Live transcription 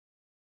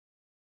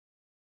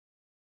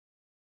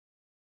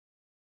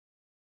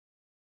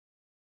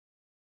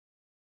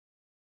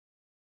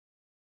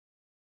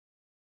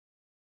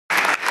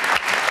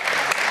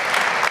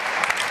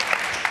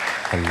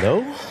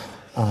Hello.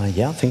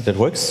 Yeah, I think that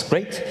works.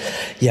 Great.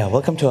 Yeah,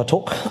 welcome to our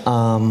talk.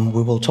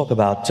 We will talk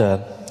about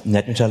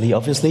net neutrality,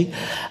 obviously,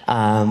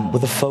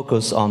 with a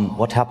focus on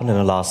what happened in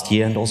the last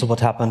year and also what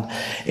happened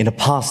in the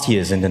past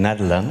years in the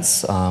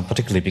Netherlands,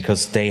 particularly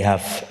because they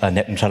have a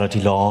net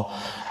neutrality law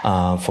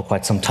for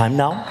quite some time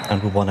now,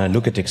 and we want to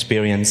look at the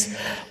experience,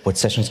 what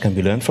sessions can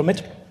be learned from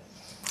it,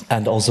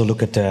 and also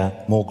look at the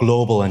more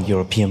global and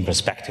European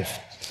perspective.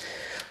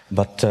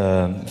 But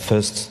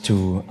first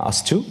to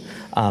us two.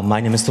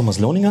 My name is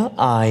Lohninger.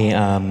 I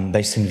am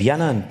based in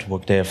Vienna and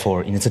work there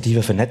for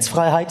Initiative für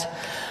Netzfreiheit.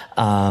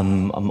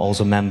 I'm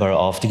also a member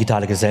of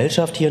Digitale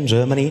Gesellschaft here in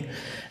Germany,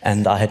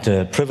 and I had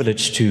the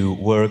privilege to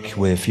work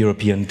with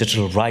European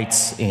digital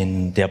rights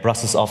in their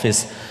Brussels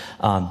office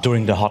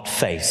during the hot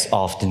phase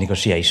of the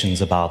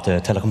negotiations about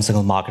the telecom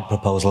single market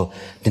proposal,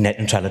 the net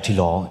neutrality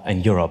law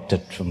in Europe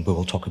that we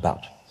will talk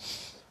about.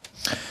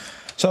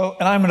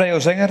 And I'm Rejo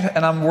Zenger,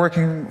 and I'm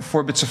working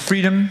for Bits of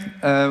Freedom.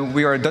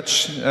 We are a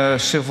Dutch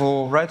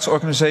civil rights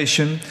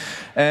organization,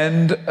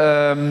 and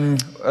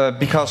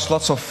because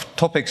lots of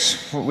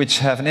topics which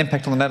have an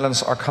impact on the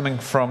Netherlands are coming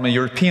from a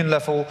European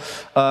level,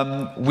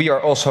 we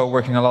are also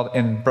working a lot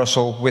in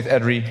Brussels with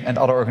EDRI and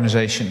other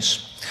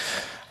organizations.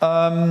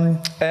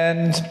 At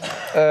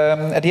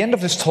the end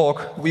of this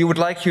talk, we would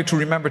like you to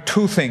remember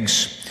two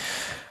things.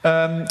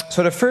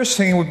 So the first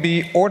thing would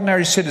be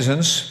ordinary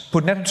citizens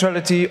put net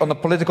neutrality on the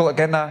political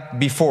agenda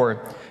before,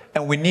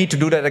 and we need to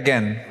do that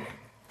again.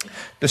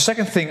 The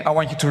second thing I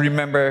want you to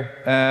remember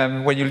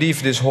when you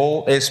leave this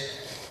hall is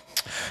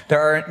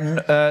there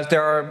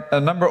are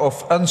a number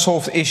of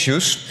unsolved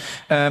issues,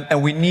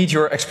 and we need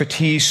your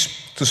expertise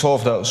to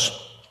solve those.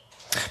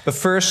 But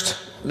first,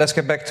 let's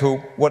get back to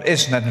what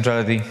is net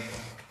neutrality.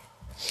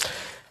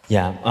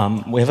 Yeah,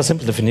 we have a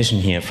simple definition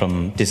here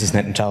from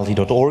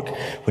thisisnetneutrality.org,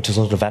 which is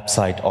also the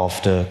website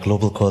of the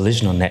Global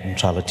Coalition on Net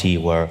Neutrality,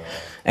 where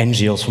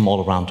NGOs from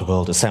all around the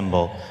world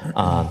assemble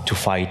to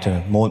fight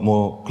a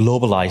more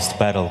globalized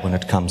battle when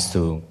it comes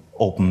to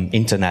open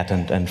internet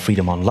and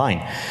freedom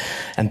online.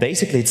 And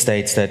basically it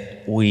states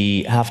that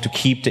we have to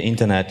keep the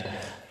internet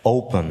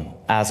open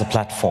as a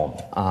platform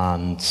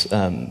and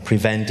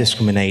prevent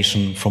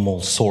discrimination from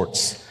all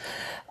sorts.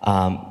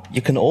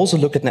 You can also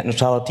look at net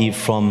neutrality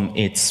from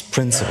its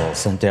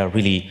principles, and there are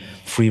really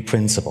three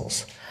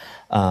principles.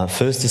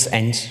 First is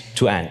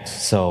end-to-end.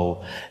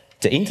 So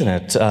the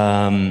internet,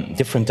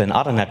 different than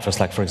other networks,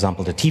 like for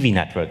example the TV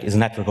network, is a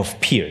network of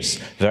peers,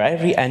 where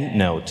every end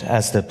node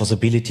has the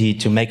possibility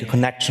to make a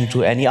connection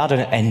to any other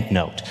end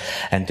node.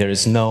 And there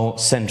is no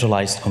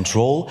centralized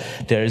control,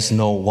 there is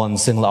no one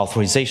single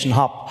authorization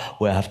hub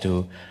where I have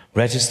to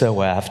register,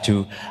 where I have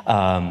to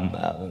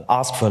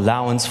ask for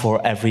allowance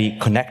for every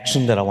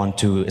connection that I want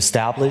to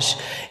establish.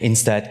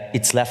 Instead,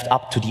 it's left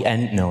up to the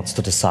end nodes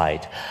to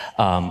decide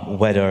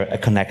whether a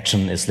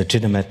connection is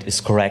legitimate, is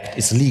correct,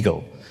 is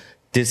legal.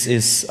 This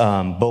is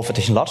both a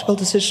technological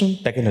decision.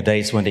 Back in the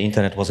days when the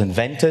internet was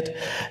invented,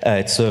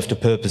 it served the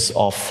purpose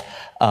of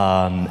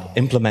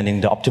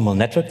implementing the optimal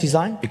network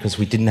design, because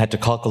we didn't have the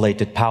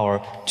calculated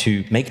power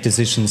to make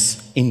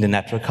decisions in the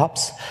network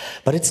hubs.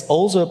 But it's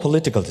also a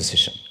political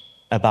decision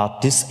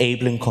about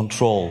disabling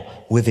control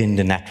within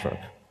the network.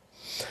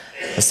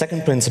 The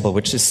second principle,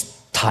 which is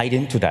tied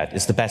into that,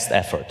 is the best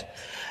effort.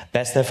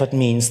 Best effort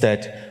means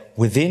that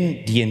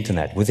within the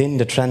internet, within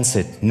the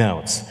transit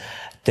nodes,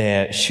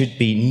 there should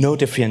be no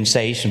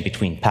differentiation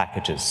between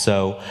packages.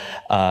 So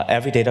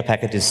every data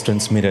packet is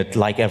transmitted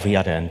like every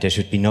other, and there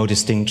should be no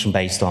distinction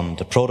based on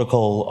the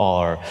protocol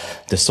or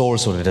the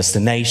source or the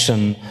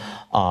destination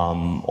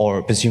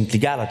or presumed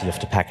legality of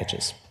the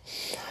packages.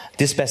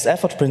 This best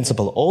effort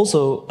principle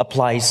also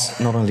applies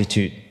not only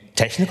to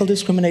technical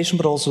discrimination,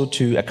 but also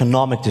to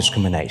economic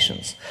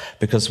discriminations.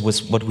 Because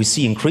what we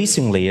see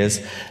increasingly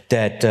is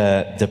that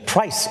the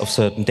price of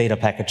certain data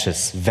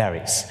packages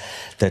varies,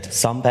 that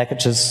some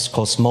packages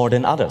cost more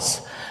than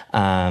others.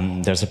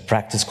 There's a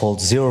practice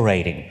called zero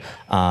rating,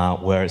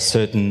 where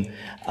certain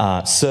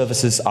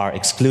services are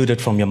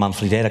excluded from your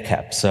monthly data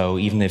cap. So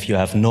even if you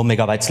have no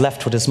megabytes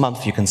left for this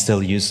month, you can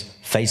still use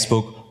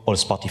Facebook or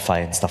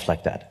Spotify and stuff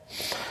like that.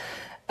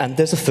 And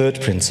there's a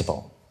third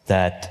principle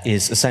that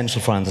is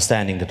essential for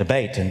understanding the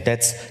debate, and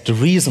that's the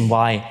reason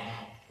why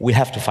we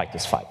have to fight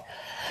this fight.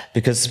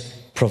 Because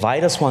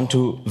providers want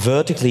to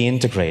vertically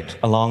integrate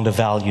along the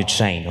value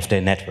chain of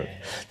their network.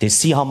 They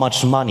see how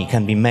much money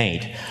can be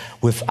made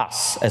with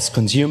us as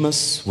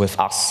consumers, with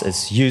us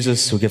as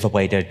users who give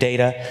away their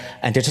data,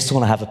 and they just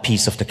want to have a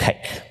piece of the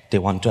cake. They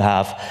want to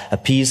have a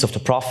piece of the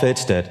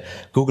profit that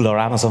Google or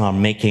Amazon are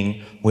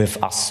making with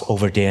us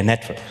over their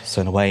network. So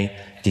in a way,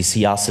 they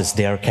see us as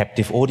their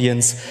captive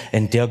audience,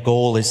 and their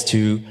goal is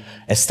to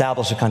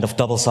establish a kind of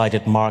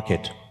double-sided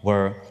market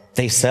where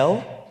they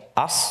sell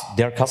us,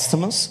 their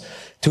customers,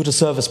 to the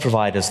service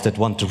providers that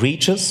want to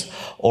reach us,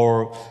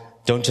 or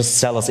don't just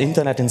sell us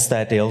internet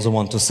instead, they also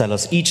want to sell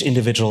us each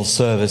individual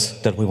service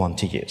that we want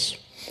to use.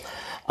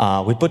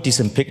 We put these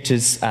in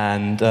pictures,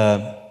 and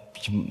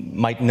You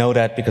might know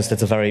that because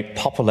that's a very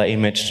popular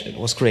image. It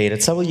was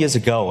created several years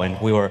ago, and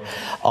we were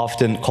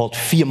often called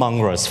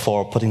fearmongers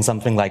for putting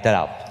something like that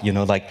up. You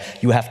know, like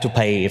you have to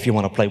pay if you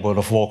want to play World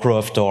of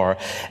Warcraft or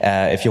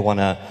if you want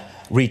to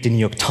read the New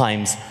York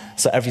Times.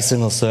 So every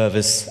single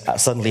service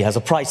suddenly has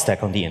a price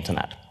tag on the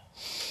internet.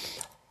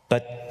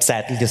 But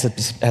sadly, this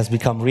has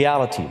become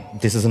reality.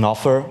 This is an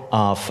offer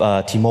of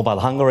T-Mobile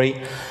Hungary.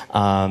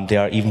 There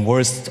are even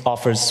worse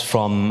offers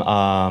from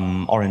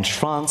Orange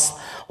France,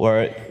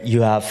 where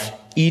you have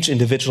each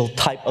individual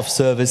type of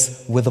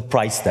service with a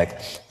price tag.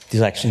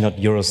 These are actually not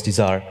euros, these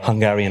are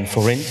Hungarian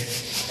forint.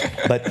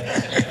 But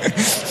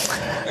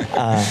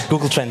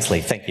Google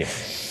Translate, thank you.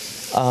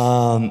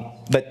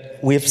 But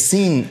we've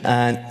seen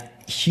a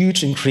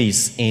huge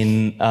increase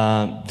in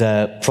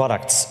the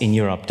products in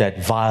Europe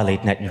that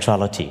violate net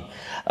neutrality.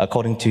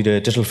 According to the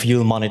Digital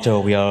Fuel Monitor,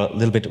 we are a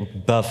little bit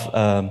above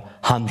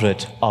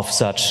 100 of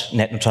such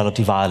net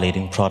neutrality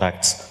violating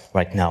products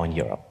right now in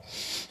Europe.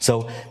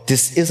 So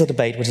this is a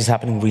debate which is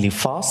happening really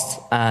fast,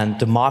 and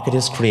the market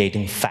is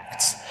creating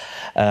facts.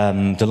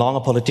 The longer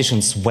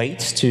politicians wait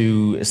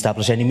to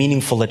establish any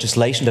meaningful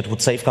legislation that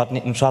would safeguard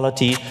net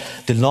neutrality,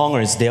 the longer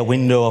is their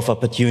window of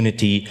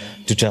opportunity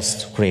to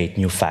just create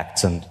new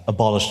facts and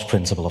abolish the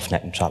principle of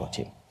net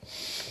neutrality.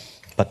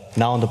 But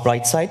now on the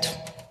bright side,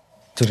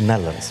 to the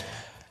Netherlands.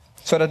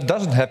 So that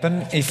doesn't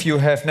happen if you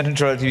have net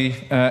neutrality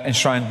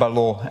enshrined by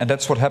law, and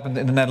that's what happened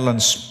in the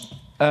Netherlands.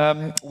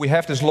 We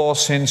have this law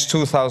since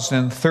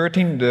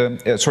 2013.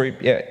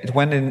 It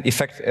went in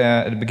effect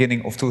at the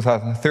beginning of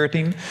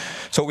 2013.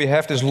 So we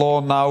have this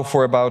law now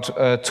for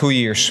about 2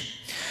 years.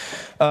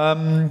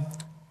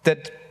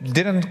 That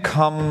didn't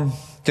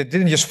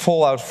just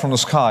fall out from the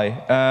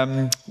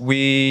sky.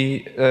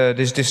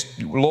 This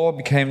law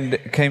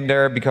came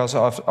there because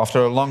after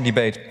a long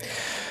debate.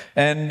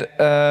 And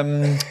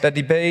the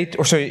debate,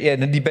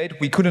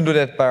 we couldn't do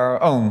that by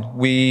our own.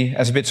 We,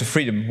 as Bits of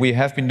Freedom, we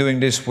have been doing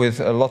this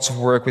with lots of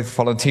work with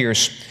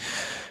volunteers.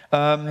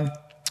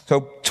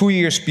 So 2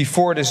 years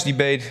before this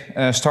debate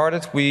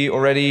started, we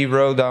already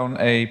wrote down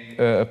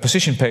a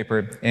position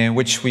paper in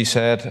which we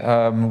said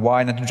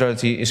why net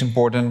neutrality is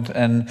important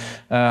and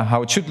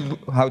how it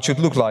should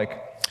look like.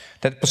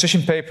 That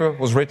position paper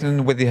was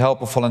written with the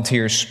help of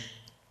volunteers.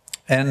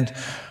 And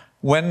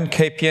when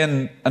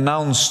KPN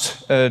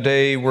announced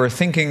they were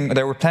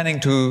planning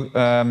to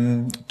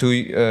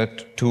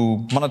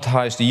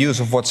monetize the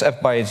use of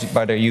WhatsApp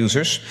by their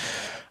users,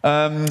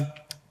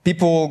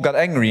 people got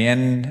angry,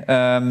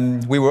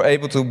 and we were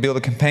able to build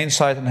a campaign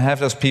site and have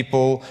those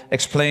people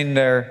explain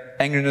their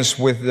angriness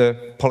with the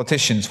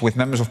politicians, with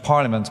members of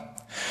parliament.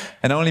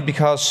 And only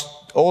because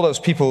all those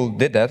people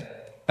did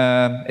that,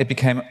 it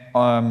became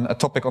a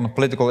topic on the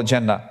political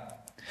agenda.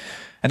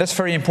 And that's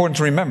very important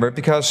to remember,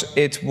 because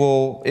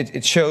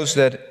it shows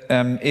that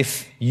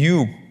if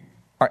you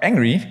are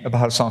angry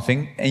about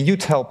something and you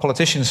tell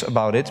politicians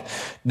about it,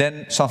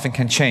 then something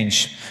can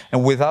change.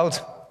 And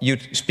without you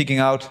speaking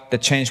out,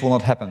 that change will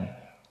not happen.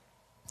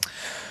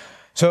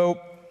 So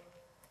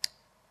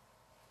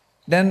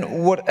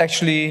then what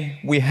actually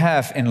we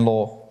have in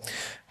law?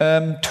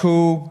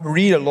 To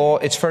read a law,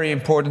 it's very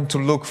important to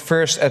look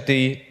first at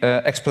the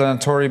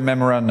explanatory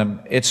memorandum.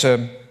 It's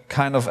a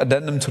kind of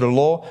addendum to the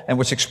law, and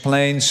which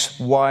explains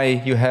why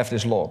you have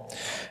this law.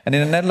 And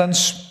in the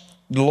Netherlands,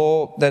 the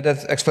law, that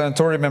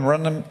explanatory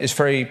memorandum is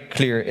very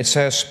clear. It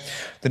says,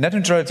 the net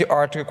neutrality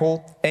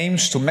article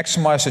aims to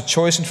maximize the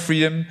choice and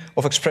freedom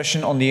of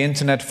expression on the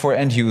internet for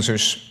end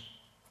users.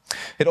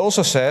 It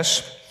also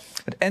says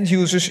that end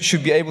users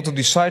should be able to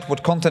decide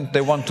what content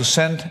they want to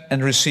send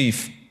and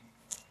receive.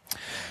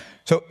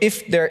 So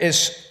if there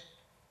is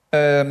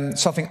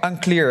something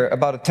unclear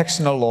about a text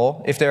in a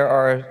law, if there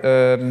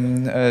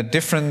are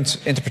different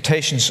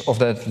interpretations of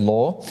that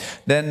law,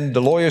 then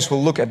the lawyers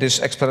will look at this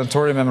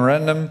explanatory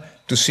memorandum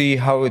to see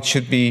how it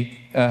should be,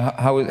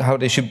 how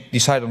they should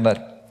decide on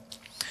that.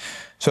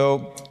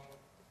 So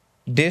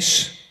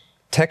this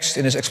text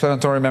in this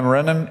explanatory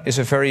memorandum is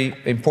a very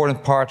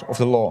important part of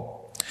the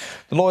law.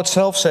 The law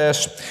itself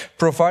says,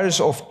 providers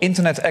of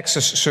internet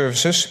access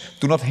services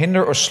do not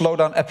hinder or slow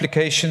down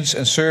applications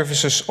and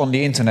services on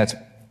the internet.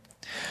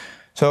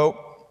 So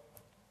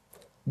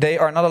they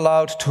are not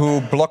allowed to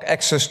block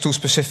access to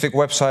specific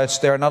websites.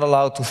 They are not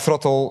allowed to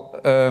throttle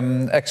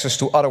access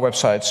to other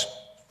websites.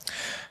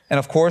 And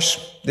of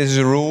course, this is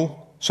a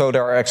rule, so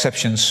there are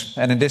exceptions.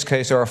 And in this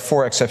case, there are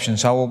 4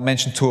 exceptions. I will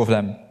mention 2 of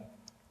them.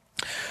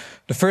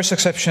 The first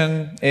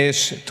exception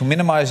is to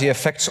minimize the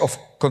effects of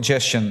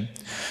congestion.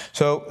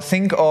 So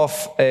think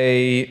of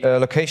a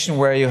location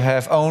where you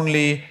have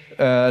only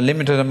a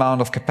limited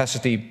amount of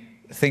capacity.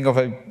 Think of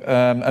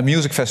a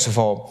music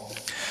festival.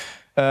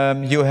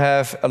 You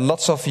have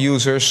lots of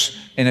users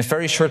in a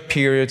very short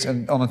period,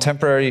 and on a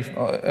temporary,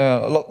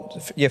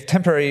 you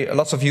have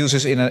lots of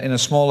users in a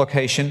small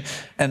location,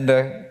 and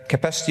the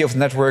capacity of the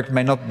network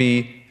may not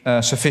be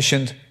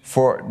sufficient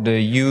for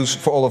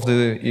all of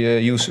the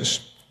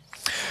users.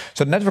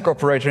 So the network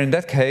operator in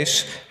that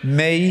case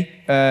may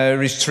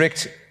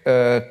restrict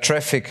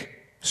traffic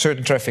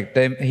certain traffic.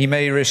 He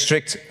may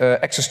restrict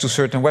access to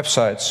certain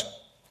websites.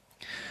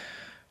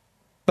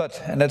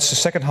 But, and that's the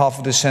second half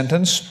of this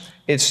sentence,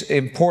 it's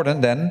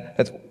important then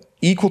that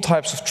equal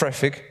types of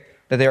traffic,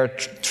 that they are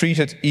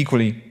treated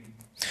equally.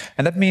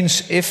 And that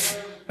means if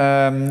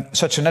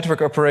such a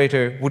network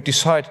operator would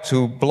decide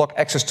to block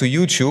access to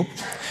YouTube,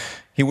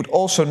 he would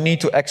also need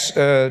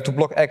to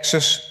block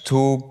access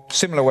to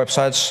similar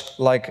websites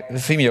like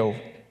Vimeo.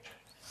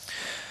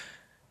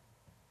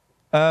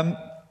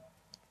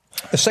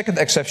 A second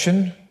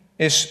exception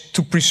is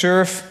to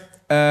preserve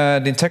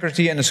the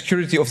integrity and the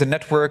security of the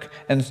network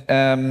and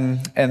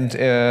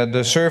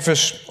the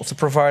service of the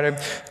provider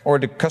or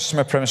the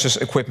customer premises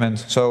equipment,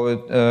 so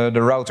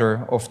the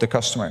router of the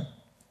customer.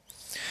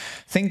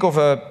 Think of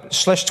a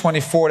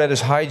 /24 that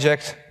is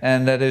hijacked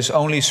and that is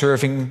only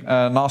serving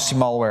nasty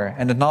malware,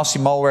 and the nasty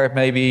malware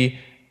may be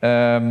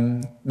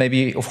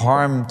of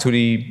harm to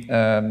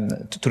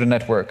the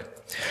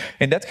network.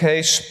 In that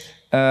case,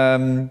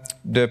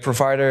 the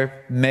provider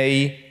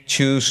may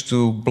choose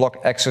to block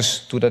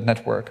access to that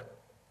network.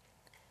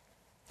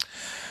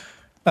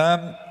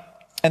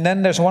 And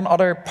then there's one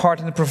other part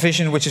in the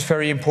provision which is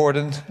very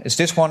important. It's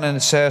this one, and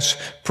it says,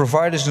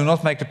 providers do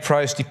not make the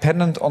price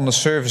dependent on the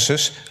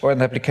services or on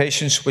the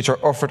applications which are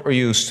offered or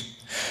used.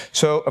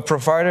 So a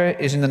provider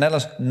is in the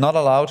Netherlands not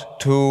allowed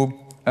to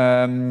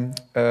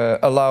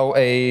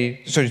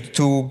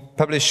to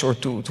publish or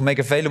to make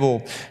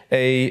available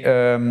a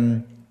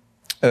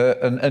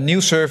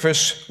new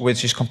service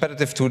which is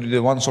competitive to the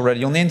ones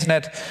already on the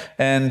internet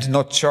and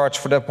not charge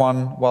for that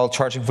one while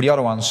charging for the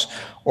other ones.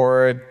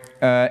 Or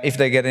if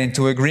they get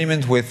into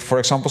agreement with, for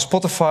example,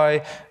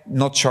 Spotify,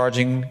 not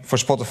charging for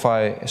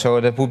Spotify.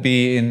 So that would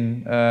be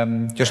in,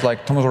 just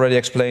like Thomas already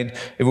explained,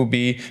 it would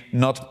be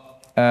not,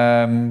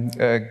 so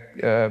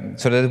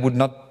that it would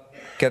not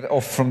get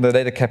off from the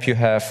data cap you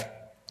have.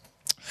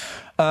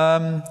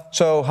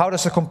 So how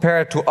does it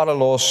compare to other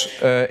laws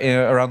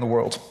around the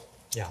world?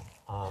 Yeah,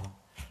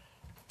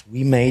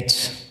 we made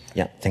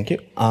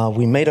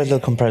a little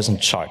comparison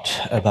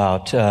chart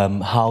about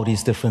how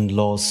these different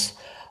laws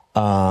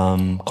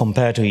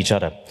compare to each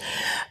other.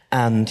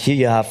 And here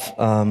you have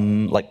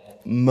like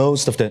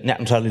most of the net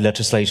neutrality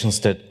legislations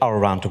that are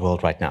around the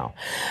world right now.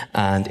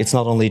 And it's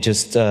not only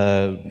just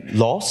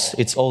laws,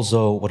 it's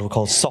also what we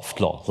call soft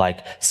law,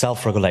 like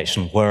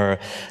self-regulation, where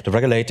the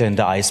regulator and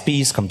the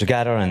ISPs come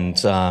together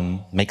and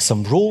make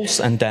some rules,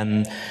 and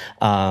then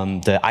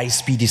the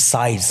ISP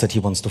decides that he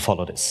wants to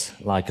follow this.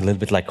 Like a little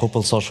bit like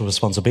corporate social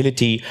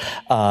responsibility,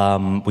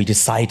 we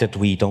decided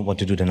we don't want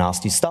to do the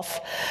nasty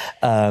stuff.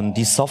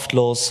 These soft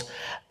laws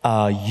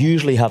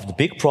usually have the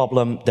big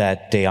problem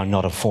that they are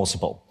not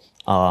enforceable.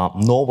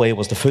 Norway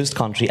was the first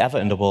country ever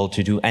in the world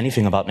to do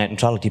anything about net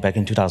neutrality back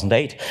in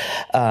 2008.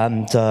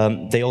 And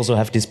they also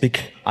have this big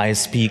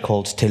ISP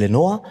called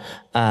Telenor.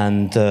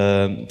 And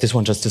this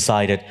one just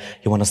decided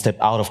he wants to step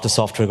out of the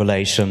soft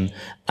regulation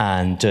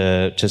and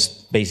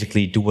just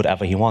basically do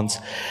whatever he wants.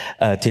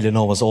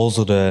 Telenor was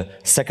also the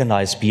second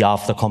ISP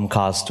after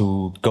Comcast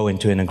to go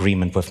into an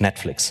agreement with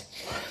Netflix.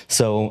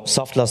 So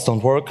soft laws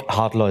don't work.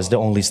 Hard law is the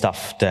only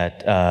stuff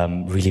that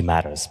really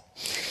matters.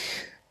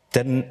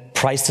 Then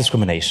price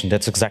discrimination.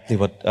 That's exactly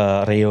what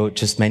Rejo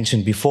just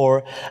mentioned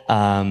before,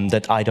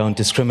 that I don't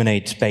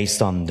discriminate based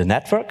on the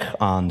network,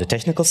 on the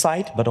technical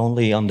side, but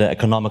only on the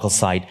economical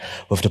side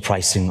with the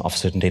pricing of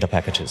certain data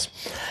packages.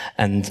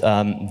 And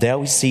there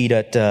we see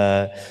that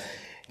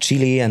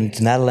Chile and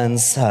the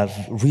Netherlands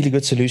have really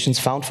good solutions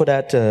found for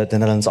that. The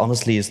Netherlands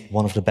honestly is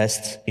one of the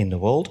best in the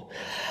world.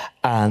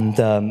 And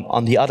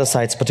on the other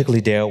sides,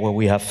 particularly there where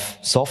we have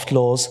soft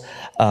laws,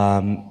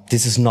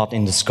 this is not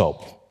in the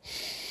scope.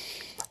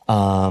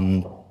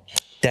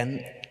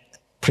 Then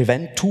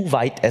prevent too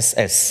wide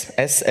SS.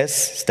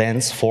 SS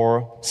stands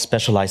for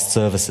specialized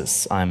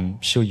services.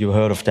 I'm sure you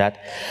heard of that.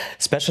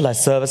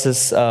 Specialized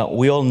services,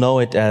 we all know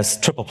it as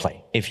triple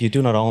play. If you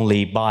do not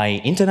only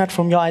buy internet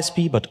from your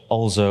ISP, but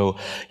also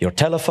your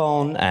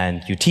telephone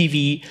and your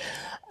TV,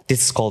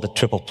 this is called a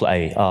triple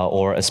play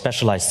or a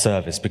specialized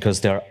service,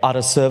 because there are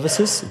other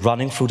services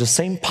running through the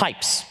same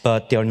pipes,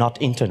 but they are not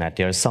internet.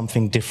 There is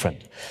something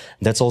different.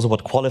 That's also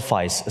what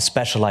qualifies a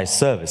specialized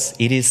service.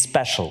 It is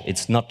special.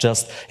 It's not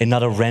just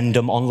another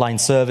random online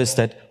service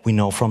that we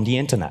know from the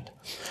internet.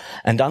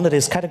 And under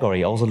this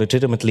category also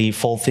legitimately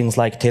fall things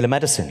like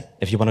telemedicine.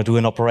 If you want to do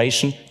an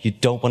operation, you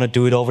don't want to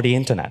do it over the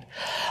internet.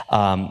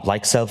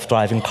 Like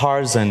self-driving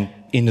cars and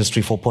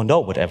Industry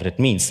 4.0, whatever that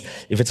means.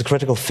 If it's a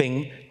critical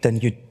thing, then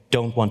you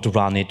don't want to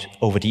run it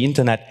over the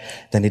internet,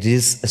 then it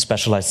is a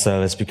specialized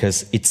service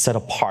because it's set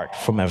apart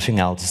from everything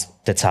else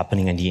that's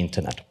happening in the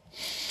internet.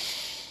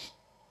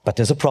 But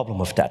there's a problem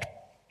with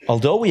that.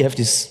 Although we have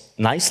this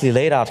nicely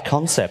laid out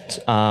concept,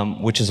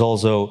 which is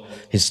also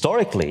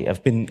historically has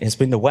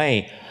been the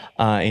way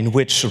in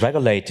which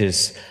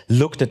regulators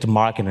looked at the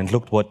market and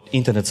looked what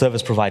internet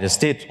service providers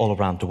did all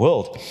around the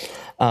world.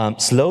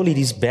 Slowly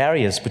these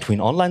barriers between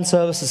online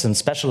services and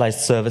specialized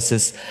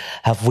services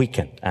have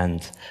weakened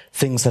and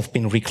things have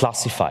been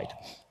reclassified.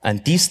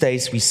 And these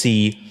days we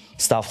see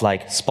stuff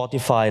like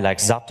Spotify, like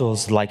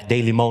Zappos, like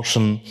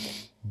Dailymotion,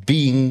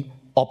 being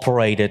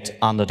operated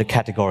under the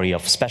category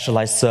of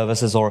specialized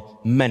services or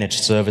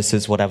managed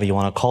services, whatever you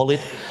want to call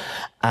it.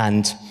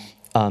 And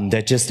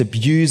they're just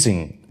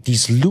abusing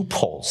these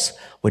loopholes,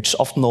 which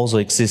often also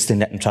exist in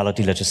net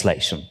neutrality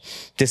legislation.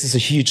 This is a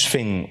huge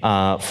thing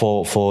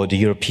for the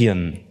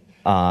European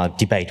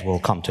debate we'll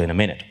come to in a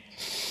minute.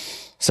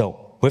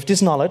 So with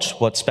this knowledge,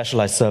 what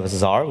specialized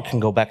services are, we can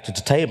go back to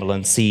the table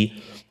and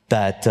see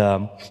that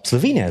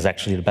Slovenia is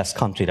actually the best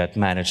country that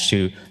managed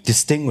to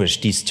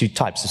distinguish these two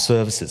types of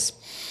services.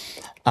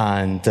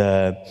 And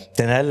the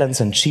Netherlands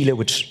and Chile,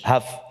 which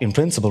have, in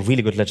principle,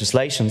 really good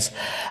legislations,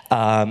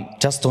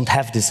 just don't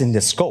have this in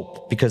their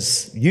scope,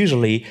 because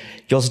usually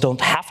you also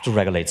don't have to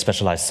regulate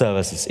specialized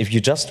services. If you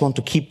just want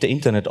to keep the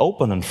internet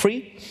open and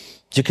free,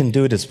 you can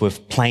do this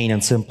with plain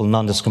and simple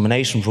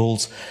non-discrimination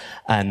rules.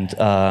 And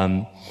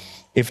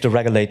if the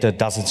regulator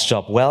does its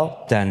job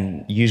well,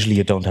 then usually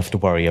you don't have to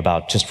worry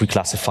about just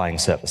reclassifying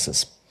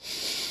services.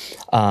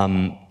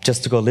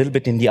 Just to go a little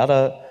bit in the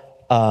other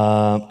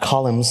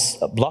columns,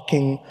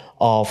 blocking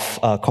of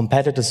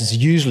competitors is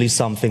usually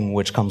something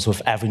which comes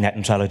with every net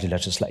neutrality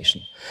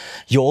legislation.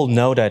 You all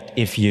know that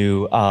if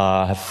you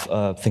have,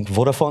 I think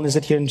Vodafone is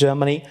it here in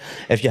Germany,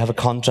 if you have a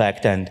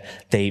contract and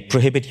they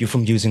prohibit you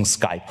from using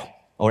Skype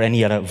or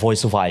any other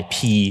voice over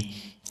IP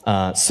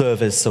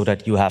service so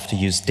that you have to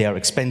use their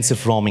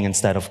expensive roaming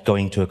instead of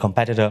going to a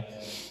competitor,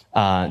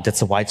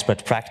 that's a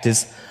widespread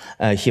practice.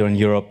 Here in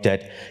Europe,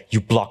 that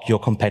you block your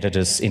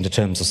competitors in the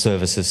terms of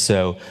services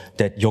so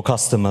that your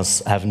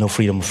customers have no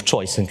freedom of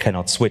choice and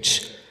cannot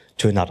switch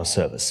to another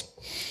service.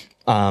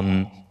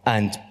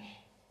 And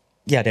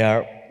yeah, there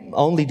are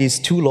only these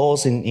two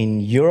laws in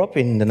Europe,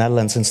 in the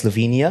Netherlands and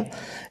Slovenia.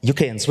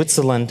 UK and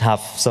Switzerland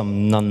have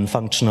some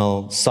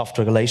non-functional soft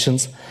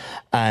regulations.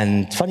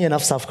 And funny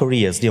enough, South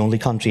Korea is the only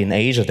country in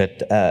Asia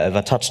that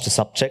ever touched the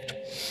subject.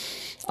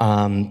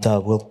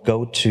 We'll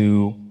go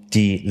to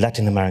the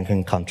Latin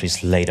American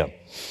countries later.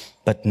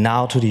 But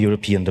now to the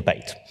European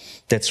debate.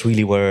 That's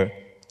really where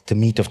the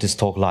meat of this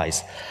talk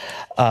lies.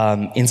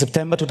 In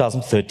September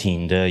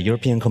 2013, the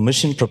European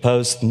Commission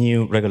proposed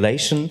new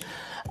regulation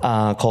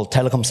called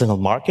Telecom Single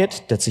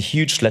Market. That's a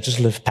huge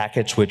legislative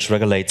package which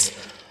regulates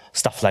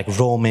stuff like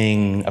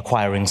roaming,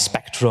 acquiring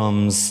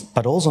spectrums,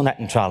 but also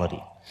net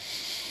neutrality.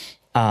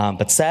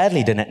 But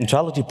sadly, the net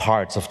neutrality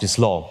parts of this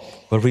law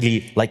were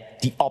really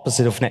like the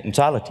opposite of net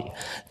neutrality.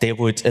 They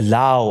would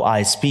allow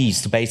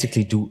ISPs to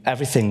basically do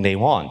everything they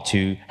want,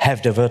 to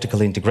have their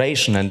vertical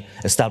integration and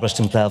establish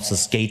themselves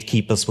as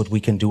gatekeepers what we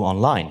can do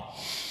online.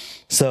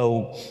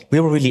 So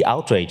we were really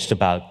outraged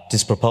about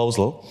this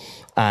proposal,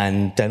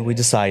 and then we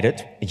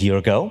decided a year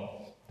ago,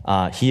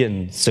 here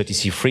in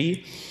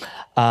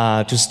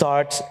 30C3, to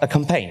start a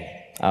campaign.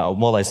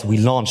 More or less, we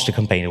launched the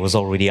campaign. It was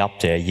already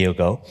up there a year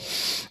ago.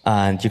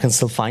 And you can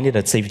still find it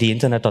at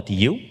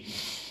SaveTheInternet.eu.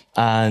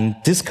 And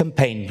this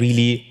campaign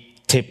really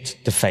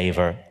tipped the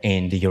favor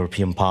in the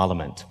European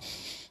Parliament.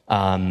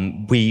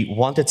 We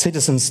wanted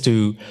citizens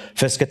to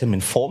first get them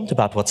informed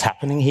about what's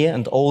happening here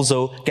and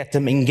also get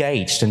them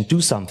engaged and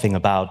do something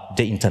about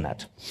the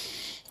internet.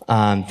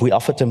 And we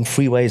offered them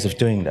 3 ways of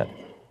doing that.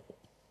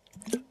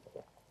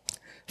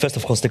 First,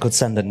 of course, they could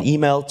send an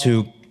email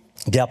to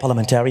their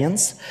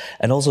parliamentarians,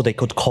 and also they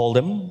could call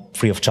them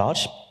free of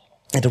charge.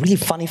 And the really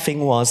funny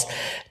thing was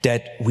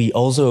that we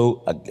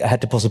also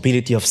had the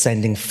possibility of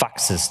sending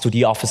faxes to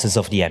the offices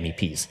of the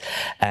MEPs.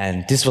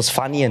 And this was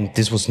funny and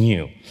this was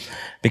new.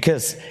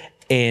 Because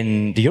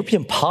in the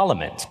European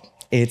Parliament,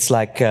 it's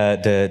like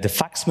the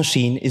fax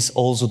machine is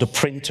also the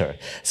printer.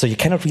 So you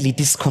cannot really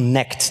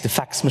disconnect the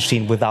fax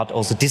machine without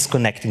also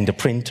disconnecting the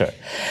printer.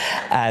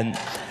 And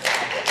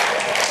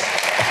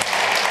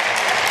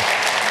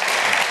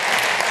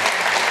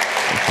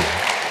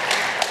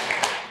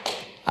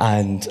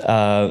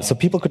so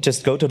people could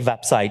just go to the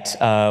website.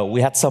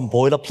 We had some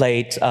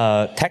boilerplate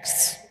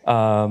texts,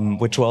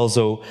 which were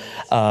also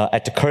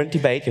at the current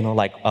debate, you know,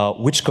 like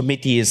which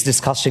committee is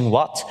discussing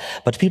what.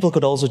 But people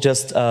could also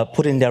just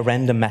put in their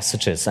random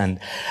messages and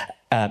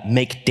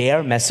make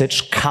their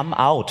message come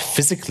out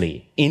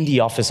physically in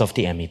the office of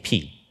the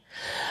MEP.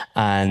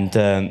 And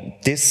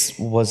this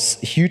was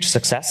a huge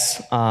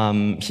success.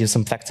 Here's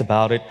some facts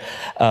about it.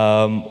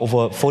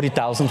 Over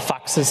 40,000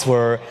 faxes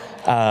were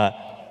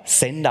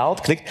sent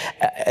out, clicked.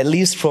 At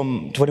least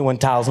from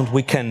 21,000,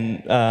 we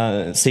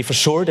can say for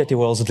sure that they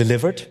were also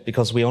delivered,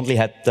 because we only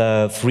had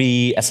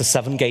 3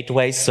 SS7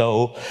 gateways,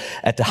 so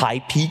at the high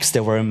peaks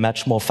there were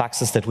much more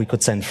faxes that we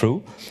could send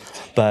through.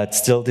 But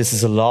still, this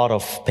is a lot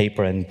of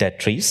paper and dead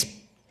trees.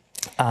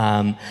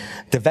 The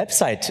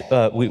website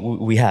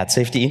we had,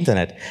 Save the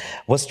Internet,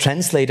 was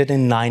translated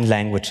in 9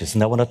 languages,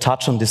 and I want to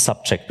touch on this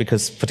subject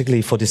because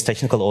particularly for this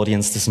technical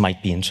audience this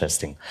might be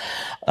interesting.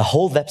 A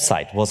whole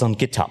website was on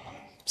GitHub.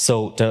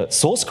 So the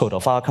source code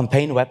of our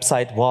campaign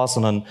website was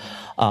on an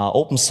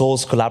open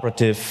source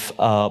collaborative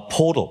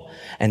portal.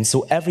 And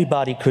so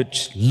everybody could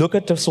look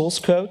at the source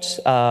code,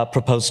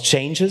 propose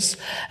changes,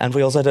 and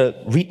we also had a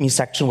README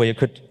section where you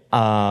could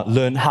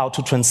learn how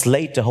to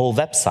translate the whole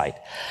website.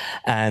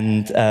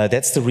 And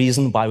that's the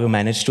reason why we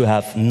managed to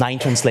have 9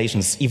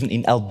 translations, even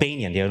in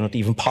Albanian. They are not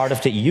even part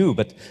of the EU,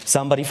 but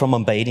somebody from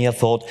Albania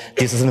thought,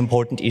 this is an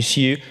important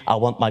issue, I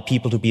want my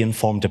people to be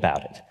informed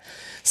about it.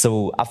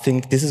 So I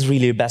think this is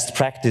really a best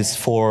practice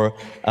for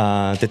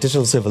the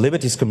digital civil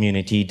liberties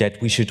community, that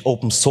we should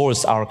open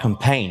source our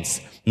campaigns.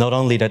 Not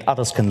only that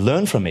others can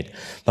learn from it,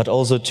 but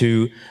also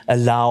to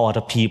allow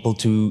other people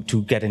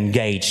to get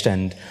engaged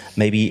and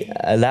maybe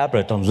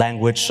elaborate on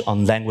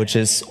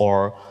languages,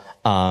 or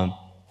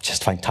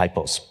just find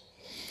typos.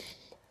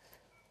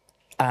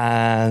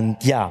 And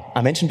yeah,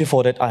 I mentioned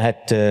before that I had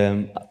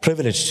the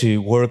privilege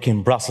to work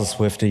in Brussels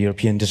with the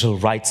European Digital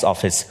Rights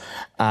Office,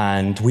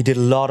 and we did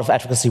a lot of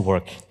advocacy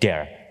work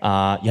there.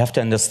 You have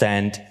to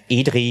understand,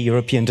 EDRI,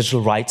 European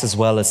Digital Rights, as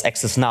well as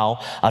Access Now,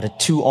 are the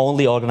 2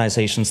 only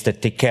organizations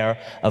that take care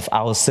of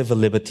our civil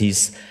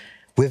liberties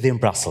within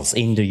Brussels,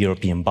 in the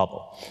European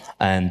bubble.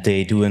 And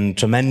they do a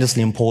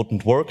tremendously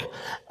important work,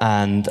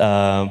 and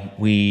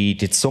we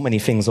did so many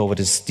things over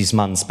these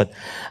months, but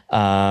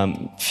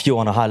few I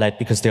want to highlight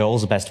because they're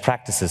also best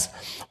practices.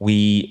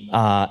 We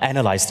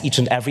analyzed each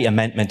and every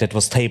amendment that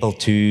was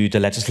tabled to the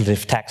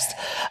legislative text.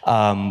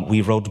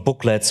 We wrote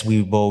booklets,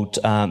 we wrote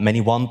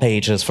many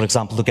one-pagers, for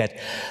example, to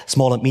get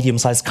small and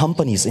medium-sized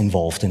companies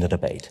involved in the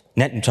debate.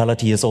 Net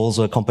neutrality is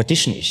also a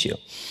competition issue.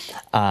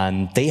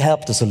 And they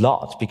helped us a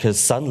lot, because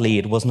suddenly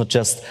it was not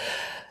just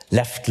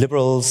left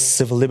liberals,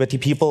 civil liberty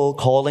people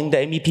calling the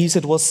MEPs,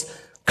 it was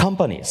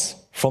companies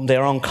from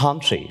their own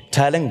country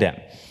telling them,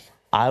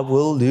 I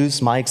will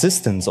lose my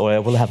existence, or I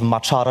will have a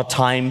much harder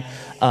time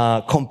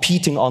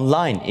competing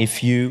online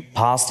if you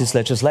pass this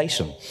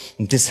legislation.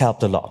 And this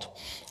helped a lot.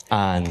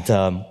 And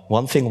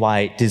one thing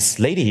why this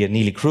lady here,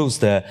 Neelie Kroes,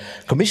 the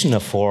commissioner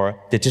for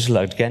the digital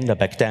agenda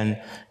back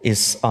then,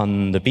 is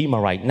on the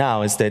beamer right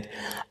now, is that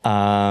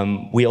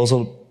we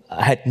also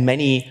had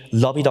many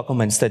lobby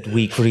documents that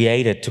we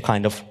created to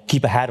kind of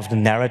keep ahead of the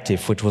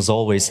narrative, which was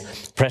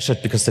always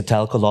pressured because the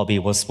telco lobby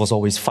was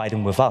always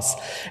fighting with us.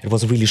 It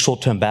was a really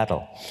short-term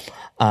battle.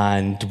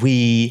 And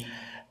we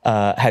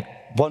had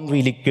one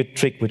really good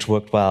trick which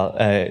worked well,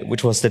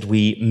 which was that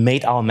we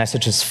made our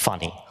messages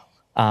funny.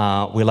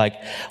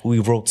 We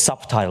wrote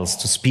subtitles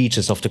to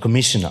speeches of the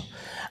commissioner,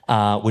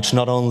 which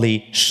not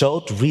only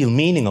showed real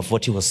meaning of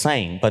what he was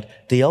saying, but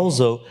they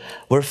also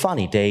were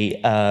funny. They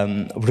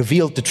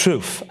revealed the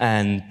truth,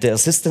 and the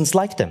assistants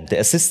liked them. The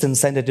assistants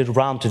sent it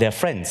around to their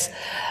friends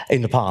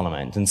in the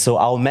parliament. And so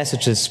our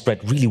messages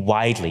spread really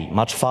widely,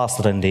 much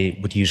faster than they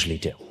would usually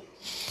do.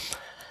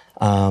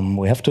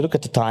 We have to look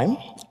at the time,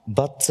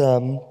 but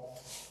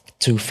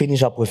to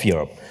finish up with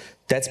Europe.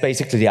 That's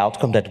basically the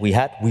outcome that we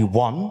had. We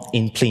won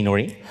in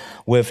plenary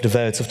with the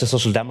votes of the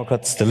Social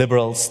Democrats, the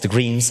Liberals, the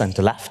Greens, and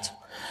the Left.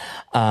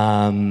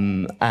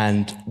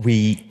 And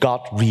we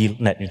got real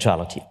net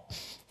neutrality.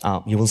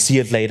 You will see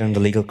it later in the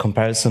legal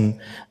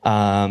comparison.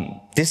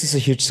 This is a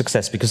huge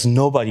success because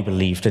nobody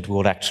believed that we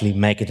would actually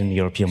make it in the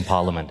European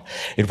Parliament.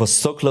 It was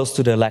so close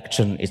to the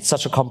election, it's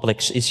such a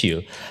complex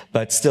issue,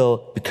 but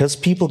still, because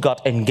people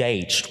got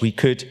engaged, we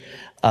could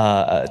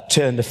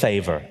turn the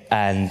favor,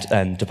 and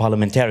the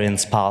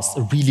parliamentarians passed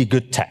a really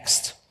good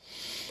text.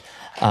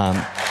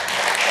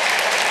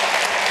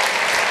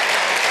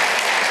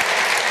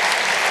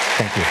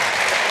 Thank you.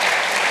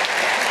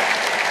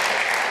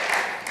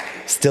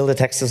 Still, the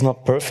text is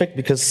not perfect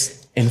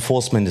because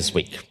enforcement is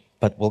weak,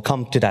 but we'll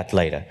come to that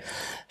later.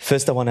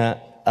 First, I want to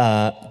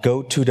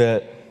go to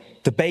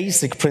the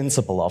basic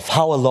principle of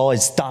how a law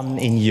is done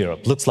in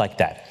Europe. Looks like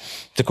that.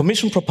 The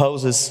Commission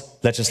proposes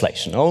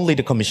legislation. Only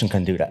the Commission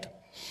can do that.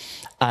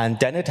 And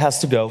then it has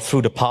to go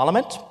through the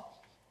Parliament,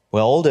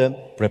 where all the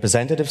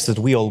representatives that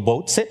we all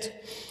vote sit,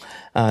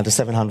 the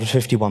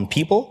 751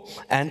 people,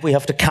 and we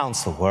have the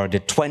Council, where the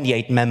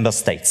 28 member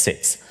states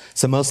sit.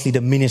 So mostly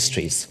the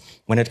ministries.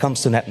 When it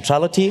comes to net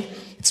neutrality,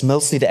 it's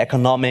mostly the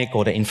economic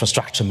or the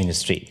infrastructure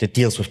ministry that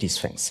deals with these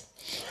things.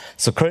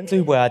 So currently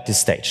we're at this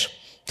stage.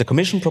 The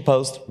Commission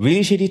proposed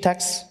really shitty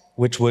text,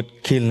 which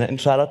would kill net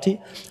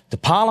neutrality. The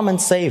Parliament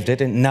saved it,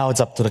 and now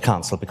it's up to the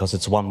Council because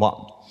it's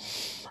 1-1.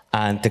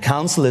 And the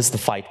Council is the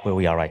fight where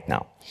we are right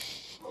now.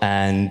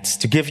 And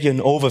to give you an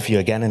overview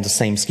again in the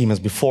same scheme as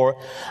before,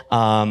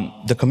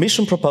 the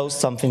Commission proposed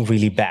something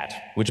really bad,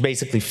 which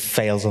basically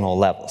fails on all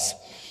levels.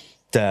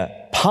 The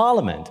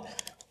Parliament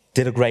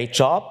did a great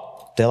job.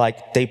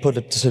 They put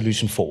the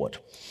solution forward.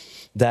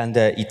 Then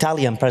the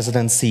Italian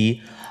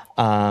presidency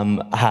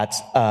had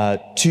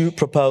 2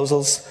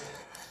 proposals.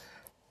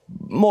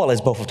 More or less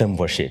both of them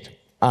were shit.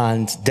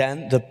 And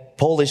then the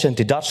Polish and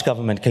the Dutch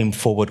government came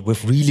forward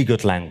with really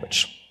good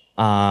language.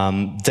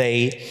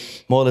 They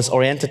more or less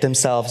oriented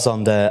themselves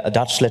on the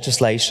Dutch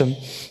legislation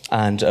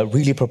and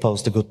really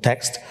proposed a good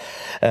text.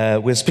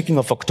 We're speaking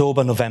of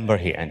October, November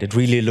here, and it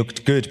really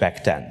looked good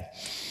back then.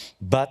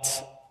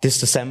 But this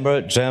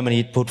December,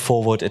 Germany put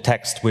forward a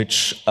text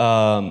which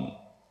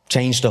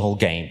changed the whole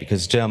game,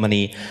 because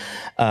Germany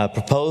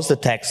proposed a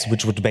text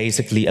which would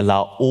basically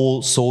allow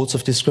all sorts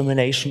of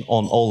discrimination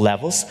on all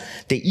levels.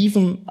 They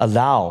even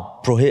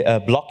allow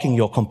blocking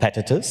your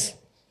competitors,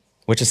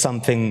 which is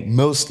something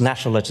most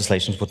national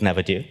legislations would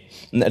never do.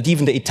 And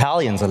even the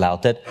Italians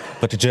allowed that,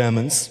 but the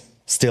Germans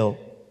still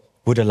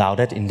would allow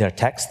that in their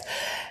text.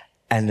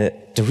 And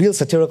the real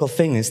satirical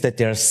thing is that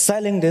they're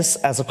selling this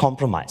as a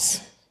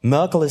compromise.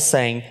 Merkel is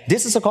saying,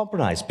 this is a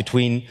compromise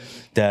between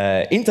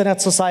the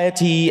internet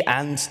society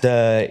and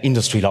the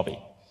industry lobby.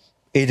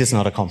 It is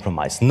not a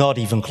compromise, not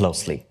even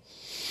closely.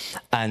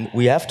 And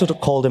we have to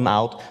call them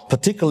out,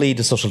 particularly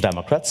the Social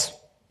Democrats,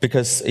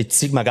 because it's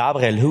Sigmar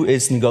Gabriel who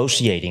is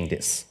negotiating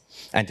this.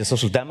 And the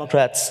Social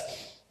Democrats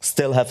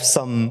still have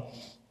some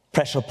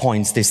pressure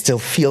points, they still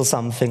feel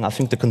something. I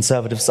think the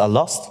Conservatives are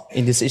lost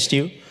in this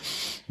issue.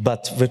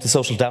 But with the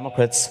Social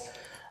Democrats,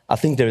 I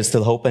think there is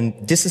still hope, and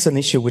this is an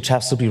issue which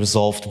has to be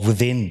resolved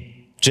within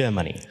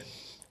Germany.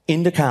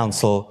 In the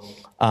Council,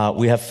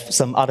 we have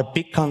some other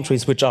big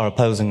countries which are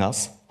opposing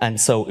us, and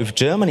so if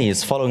Germany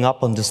is following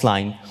up on this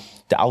line,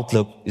 the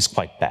outlook is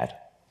quite bad.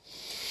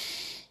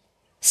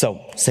 So,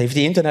 Save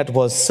the Internet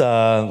was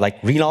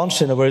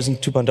relaunched in a version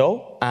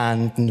 2.0,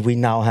 and we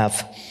now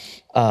have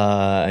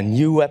a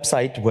new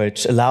website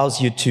which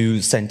allows you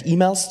to send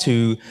emails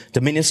to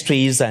the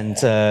ministries and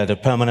the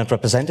permanent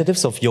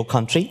representatives of your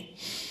country.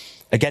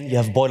 Again, you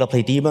have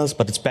boilerplate emails,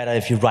 but it's better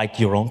if you write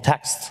your own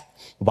text,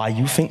 why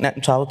you think net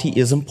neutrality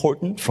is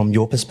important from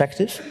your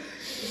perspective.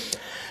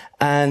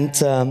 And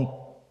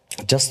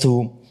just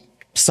to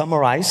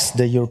summarize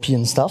the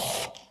European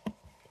stuff,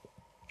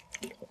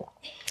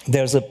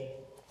 there's a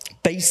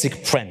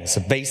basic premise,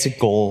 a basic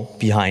goal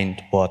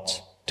behind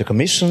what the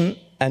Commission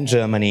and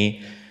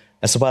Germany,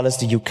 as well as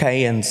the UK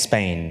and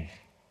Spain,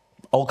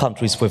 all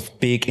countries with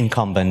big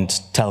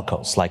incumbent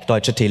telcos, like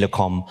Deutsche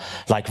Telekom,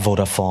 like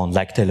Vodafone,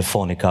 like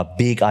Telefonica,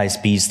 big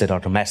ISPs that are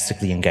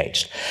domestically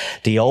engaged.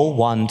 They all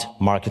want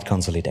market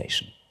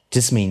consolidation.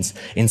 This means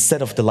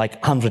instead of the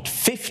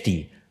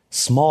 150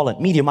 small and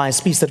medium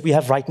ISPs that we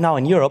have right now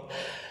in Europe,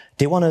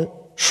 they want to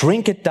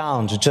shrink it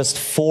down to just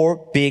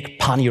 4 big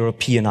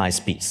pan-European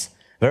ISPs.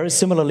 Very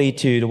similarly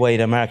to the way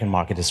the American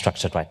market is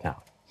structured right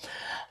now.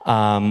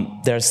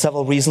 There are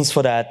several reasons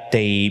for that.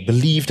 They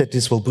believe that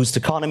this will boost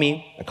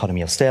economy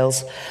of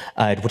scales,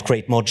 it would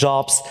create more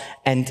jobs,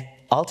 and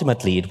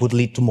ultimately it would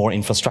lead to more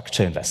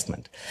infrastructure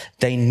investment.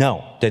 They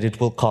know that it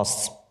will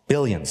cost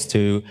billions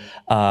to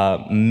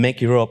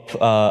make Europe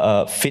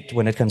fit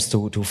when it comes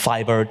to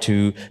fiber,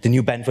 to the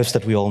new bandwidths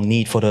that we all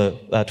need for the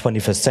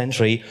 21st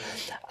century.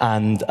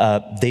 And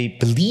they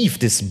believe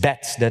this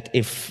bet that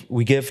if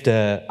we give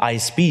the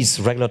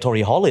ISPs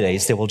regulatory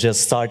holidays, they will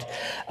just start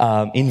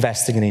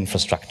investing in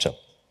infrastructure.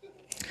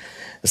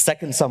 The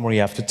second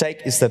summary I have to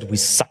take is that we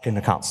suck in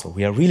the Council.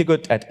 We are really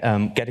good at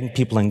getting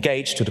people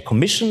engaged to the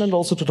Commission and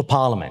also to the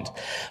Parliament.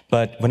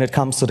 But when it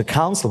comes to the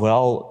Council, where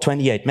all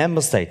 28 member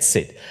states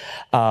sit,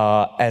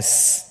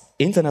 as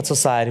Internet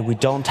society, we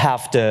don't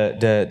have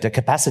the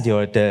capacity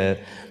or the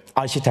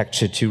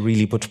architecture to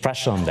really put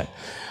pressure on them.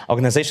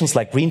 Organizations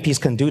like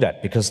Greenpeace can do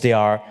that because they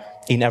are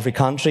in every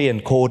country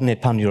and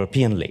coordinate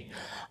pan-Europeanly.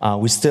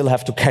 We still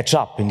have to catch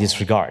up in this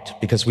regard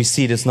because we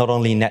see this not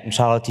only in net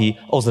neutrality,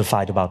 also the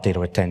fight about data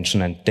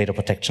retention and data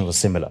protection was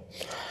similar.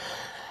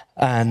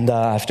 And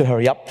I have to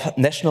hurry up.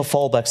 National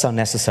fallbacks are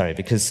necessary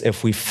because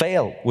if we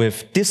fail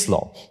with this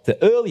law, the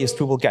earliest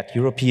we will get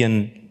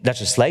European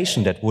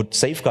legislation that would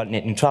safeguard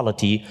net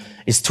neutrality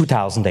is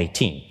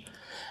 2018.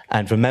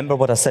 And remember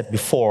what I said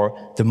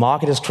before, the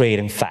market is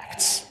creating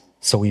facts.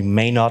 So we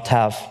may not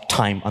have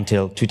time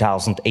until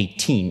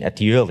 2018 at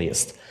the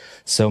earliest.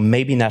 So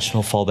maybe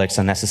national fallbacks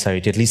are necessary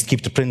to at least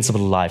keep the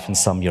principle alive in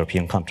some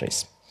European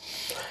countries.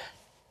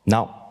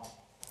 Now,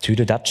 to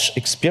the Dutch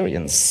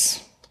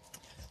experience.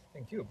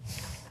 Thank you.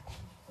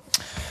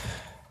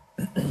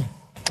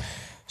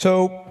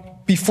 So,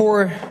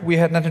 before we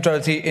had net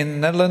neutrality in the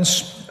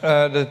Netherlands,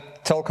 the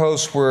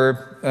telcos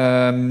were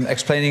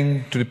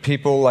explaining to the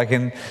people, like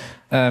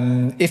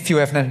if you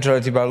have net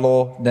neutrality by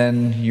law,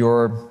 then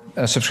your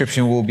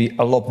subscription will be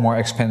a lot more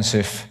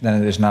expensive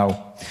than it is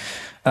now.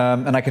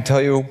 And I can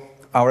tell you,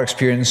 our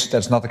experience,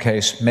 that's not the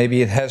case.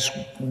 Maybe it has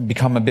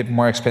become a bit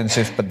more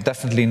expensive, but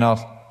definitely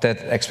not that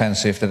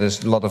expensive. That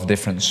is a lot of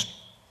difference.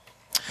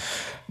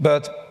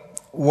 But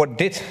what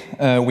did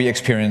we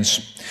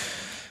experience?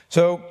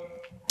 So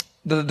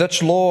the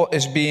Dutch law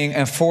is being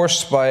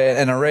enforced by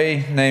an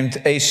NRA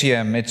named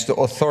ACM. It's the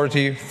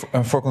Authority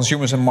for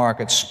Consumers and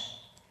Markets.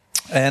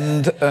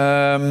 And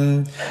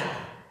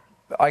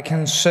I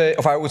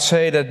would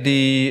say that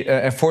the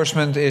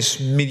enforcement is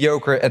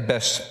mediocre at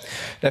best.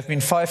 There have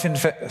been five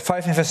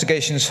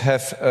investigations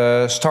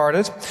have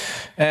started,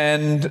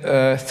 and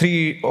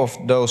 3 of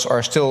those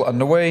are still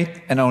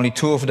underway, and only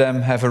 2 of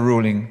them have a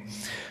ruling.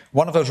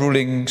 One of those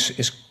rulings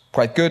is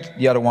quite good,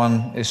 the other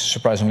one is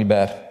surprisingly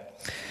bad.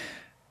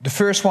 The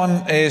first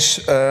one is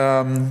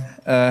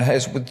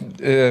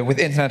with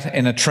internet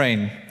in a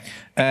train.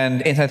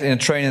 And internet in a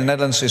train in the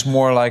Netherlands is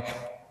more like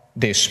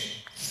this.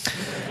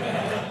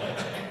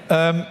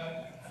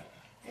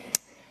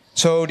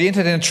 So the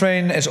internet in a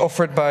train is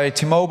offered by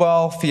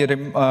T-Mobile via the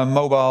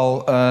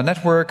mobile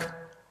network.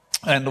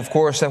 And of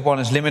course that one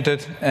is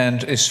limited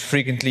and is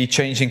frequently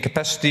changing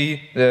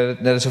capacity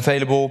that is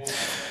available.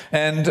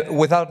 And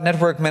without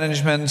network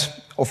management,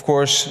 of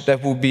course,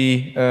 that would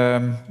be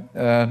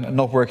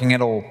not working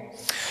at all.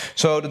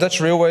 So the Dutch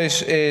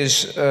Railways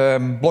is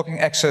blocking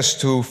access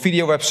to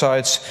video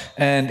websites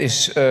and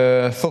is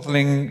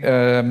throttling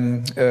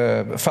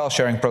file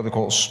sharing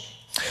protocols.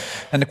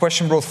 And the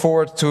question brought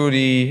forward to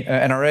the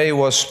NRA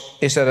was,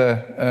 is that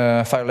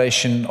a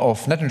violation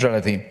of net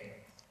neutrality?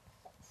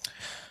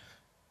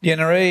 The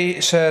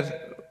NRA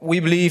said, we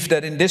believe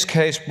that in this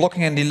case,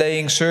 blocking and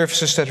delaying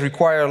services that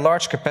require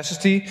large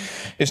capacity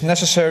is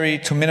necessary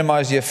to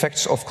minimize the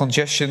effects of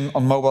congestion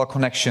on mobile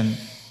connection.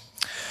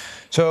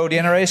 So the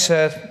NRA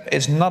said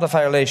it's not a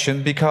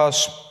violation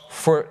because,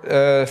 for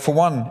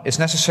one, it's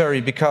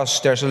necessary because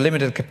there's a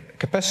limited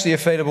capacity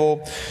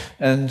available,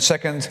 and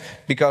second,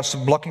 because the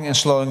blocking and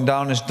slowing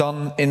down is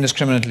done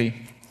indiscriminately.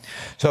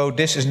 So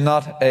this is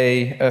not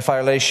a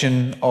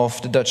violation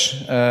of the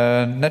Dutch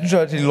net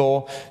neutrality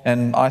law,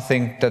 and I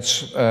think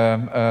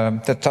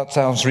that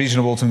sounds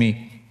reasonable to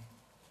me.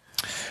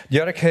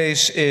 The other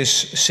case is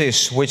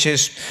SIS, which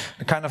is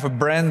kind of a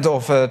brand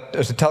of the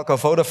telco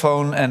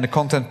Vodafone and the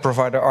content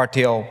provider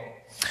RTL.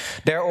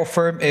 Their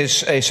offer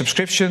is a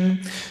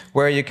subscription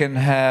where you can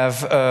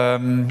have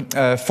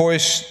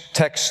voice,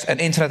 text and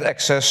internet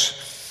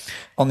access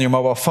on your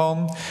mobile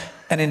phone.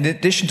 And in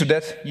addition to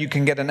that, you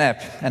can get an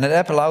app. And that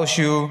app allows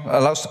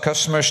the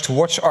customers to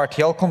watch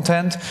RTL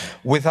content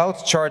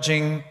without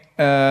charging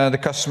the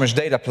customer's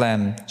data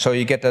plan. So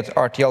you get that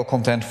RTL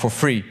content for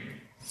free.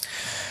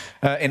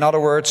 In other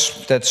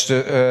words,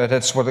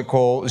 that's what they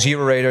call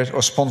zero-rated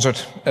or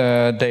sponsored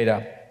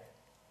data.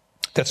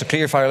 That's a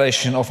clear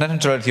violation of net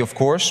neutrality, of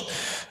course,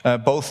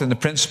 both in the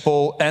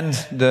principle and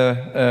the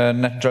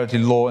net neutrality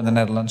law in the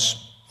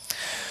Netherlands.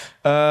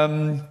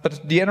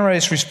 But the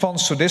NRA's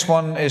response to this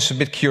one is a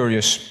bit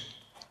curious.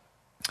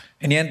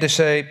 In the end, they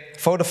say,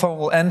 Vodafone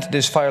will end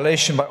this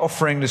violation by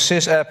offering the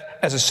SIS app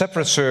as a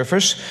separate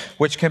service,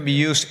 which can be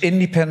used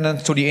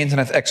independent to the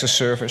internet access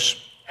service.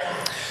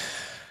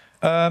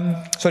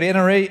 So the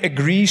NRA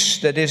agrees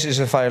that this is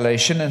a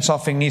violation and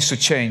something needs to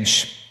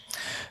change.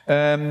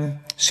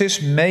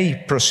 SIS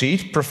may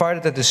proceed,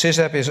 provided that the SIS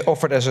app is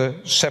offered as a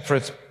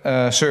separate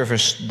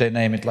service, they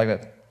name it like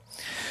that.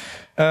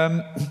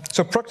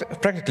 So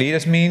practically,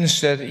 this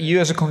means that you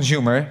as a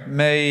consumer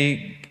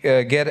may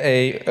get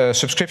a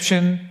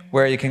subscription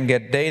where you can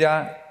get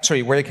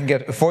where you can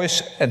get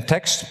voice and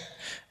text,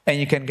 and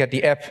you can get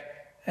the app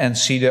and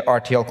see the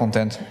RTL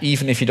content,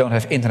 even if you don't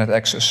have internet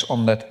access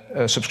on that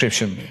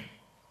subscription.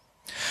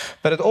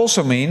 But it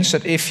also means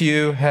that if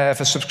you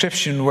have a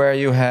subscription where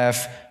you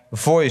have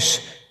voice,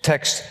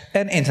 text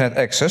and internet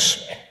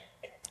access,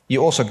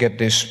 you also get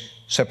this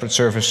separate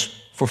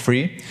service for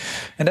free.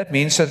 And that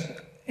means that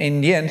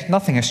in the end,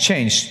 nothing has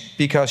changed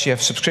because you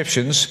have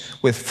subscriptions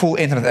with full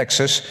internet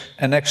access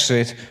and next to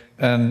it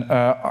an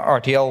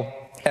RTL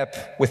app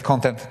with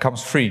content that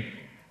comes free.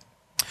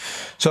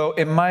 So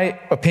in my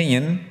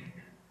opinion,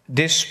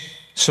 this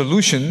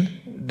solution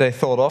they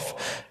thought of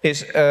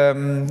is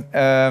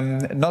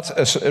not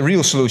a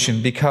real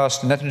solution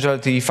because the net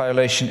neutrality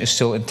violation is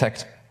still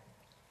intact.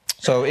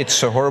 So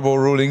it's a horrible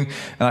ruling,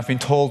 and I've been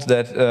told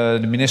that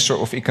the Minister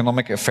of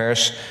Economic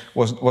Affairs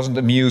wasn't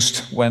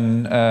amused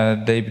when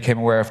they became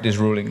aware of this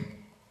ruling.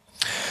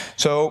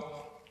 So,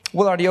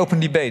 what are the open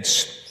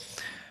debates?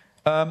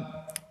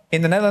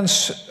 In the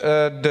Netherlands,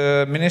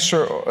 the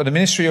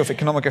Ministry of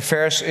Economic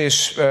Affairs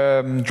is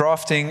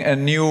drafting a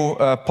new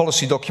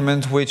policy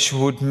document which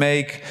would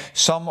make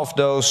some of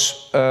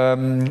those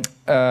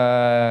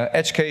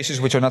edge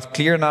cases, which are not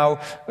clear now,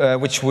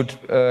 which would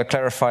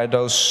clarify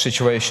those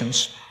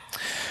situations.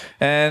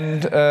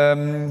 And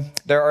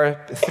there are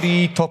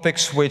three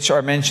topics which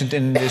are mentioned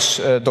in this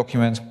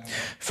document.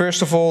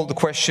 First of all, the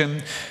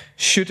question,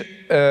 should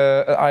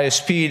an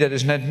ISP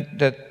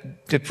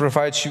that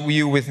provides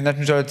you with net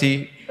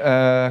neutrality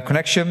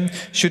connection,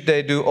 should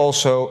they do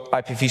also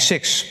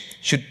IPv6?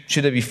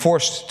 Should they be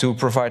forced to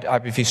provide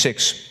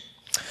IPv6?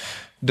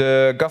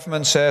 The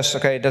government says,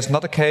 okay, that's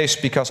not the case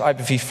because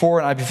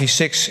IPv4 and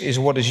IPv6 is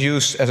what is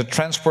used as a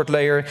transport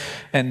layer,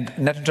 and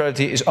net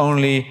neutrality is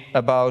only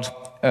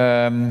about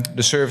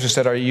the services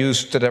that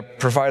are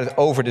provided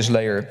over this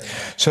layer.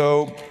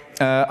 So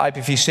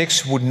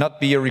IPv6 would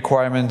not be a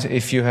requirement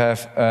if you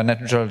have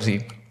net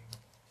neutrality.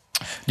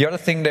 The other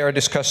thing they are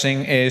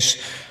discussing is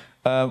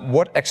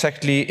what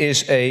exactly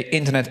is an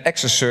internet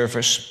access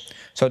service.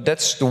 So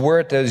that's the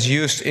word that is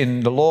used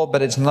in the law,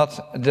 but it's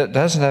not, that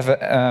doesn't have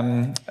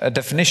a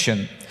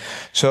definition.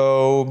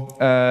 So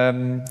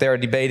they are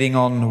debating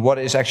on what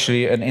is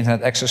actually an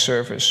internet access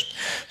service.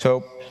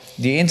 So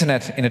the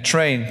internet in a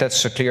train,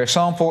 that's a clear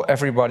example.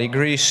 Everybody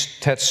agrees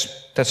that's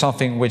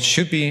something which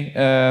should be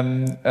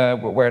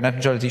where net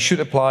neutrality should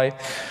apply.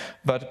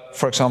 But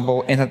for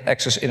example, internet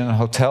access in a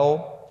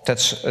hotel,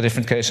 that's a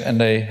different case, and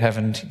they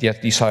haven't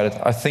yet decided.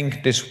 I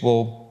think this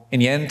will in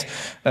the end,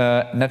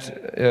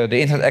 the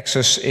internet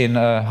access in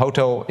a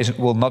hotel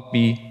will not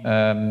be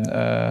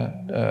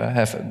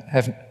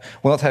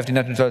will not have the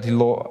net neutrality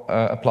law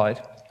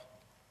applied.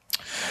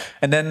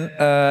 And then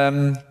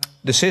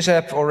the SIS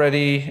app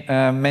already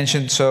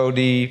mentioned,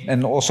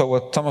 and also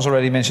what Thomas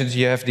already mentioned,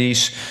 you have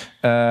these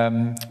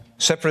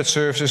separate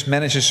services,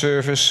 managed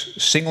service,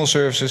 single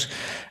services,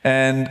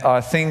 and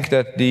I think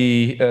that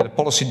the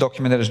policy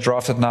document that is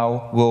drafted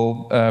now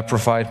will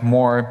provide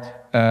more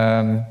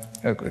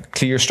a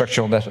clear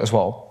structure on that as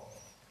well.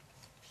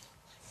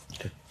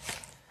 Okay.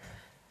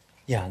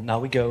 Yeah, now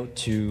we go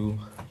to,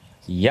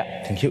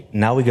 thank you.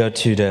 Now we go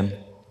to the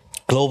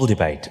global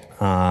debate.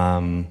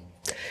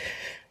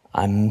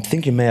 I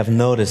think you may have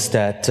noticed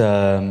that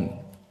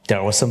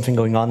there was something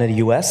going on in the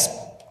US.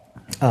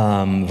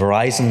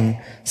 Verizon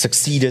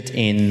succeeded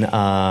in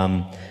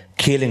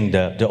killing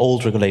the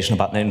old regulation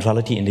about net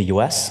neutrality in the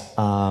US.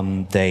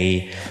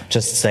 They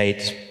just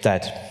said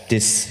that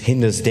this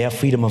hinders their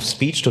freedom of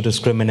speech to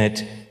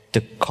discriminate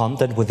the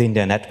content within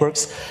their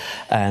networks,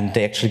 and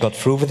they actually got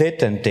through with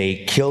it, and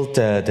they killed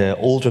the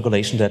old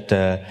regulation that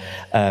the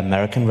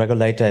American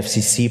regulator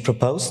FCC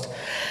proposed.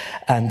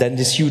 And then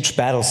this huge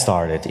battle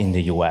started in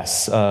the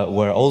US,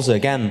 where also,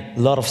 again, a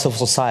lot of civil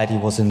society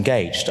was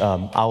engaged.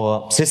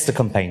 Our sister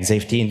campaign,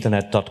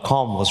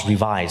 SaveTheInternet.eu, was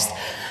revised,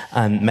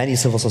 and many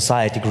civil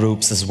society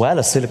groups, as well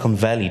as Silicon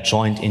Valley,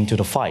 joined into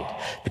the fight,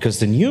 because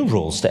the new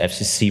rules the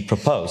FCC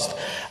proposed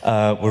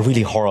were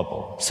really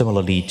horrible,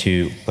 similarly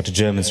to what the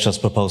Germans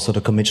just proposed or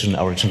the Commission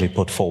originally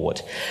put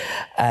forward.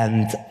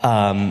 And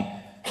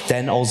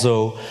then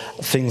also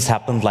things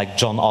happened like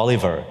John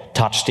Oliver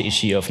touched the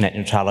issue of net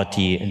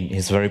neutrality in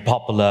his very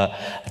popular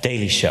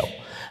Daily Show.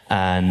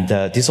 And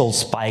this all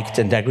spiked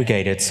and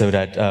aggregated so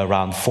that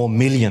around 4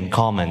 million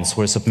comments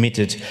were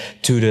submitted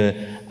to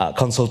the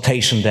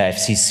consultation the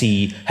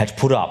FCC had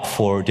put up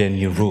for the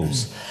new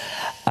rules.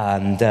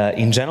 And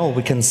in general,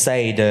 we can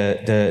say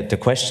the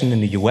question in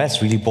the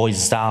US really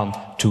boils down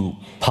to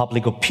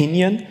public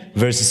opinion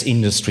versus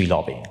industry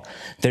lobbying.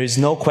 There is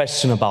no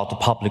question about the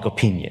public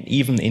opinion.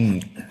 Even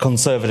in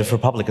conservative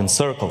Republican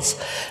circles,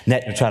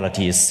 net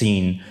neutrality is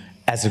seen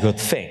as a good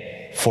thing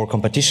for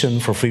competition,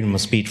 for freedom of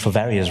speech, for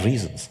various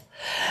reasons.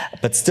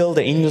 But still,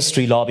 the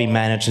industry lobby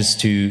manages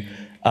to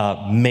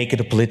make it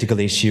a political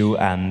issue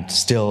and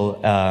still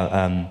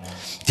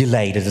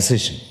delay the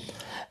decision.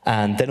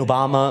 And then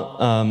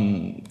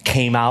Obama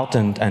came out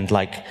and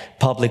like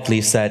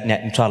publicly said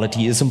net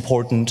neutrality is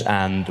important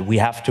and we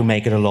have to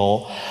make it a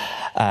law.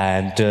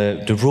 And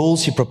the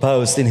rules he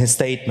proposed in his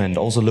statement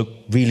also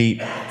looked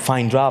really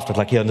fine drafted,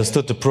 like he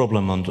understood the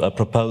problem and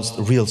proposed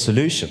a real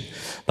solution.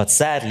 But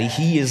sadly,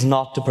 he is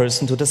not the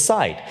person to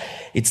decide.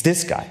 It's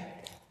this guy,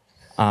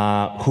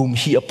 whom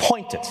he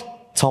appointed,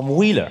 Tom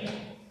Wheeler,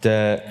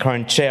 the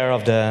current chair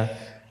of the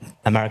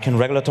American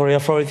Regulatory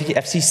Authority,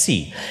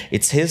 FCC.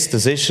 It's his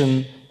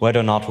decision whether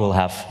or not we'll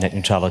have net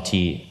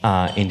neutrality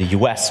in the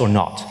US or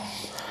not.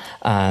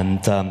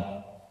 And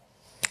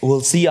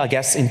we'll see, I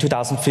guess, in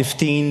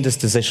 2015, this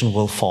decision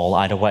will fall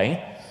either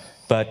way,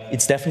 but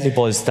it definitely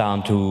boils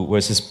down to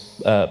versus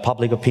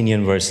public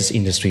opinion versus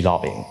industry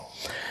lobbying.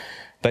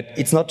 But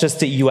it's not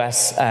just the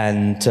US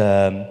and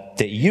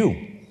the EU.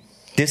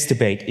 This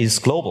debate is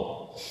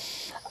global.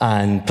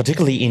 And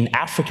particularly in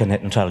Africa,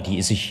 net neutrality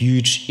is a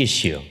huge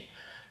issue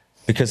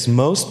because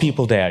most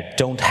people there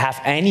don't have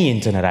any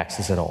internet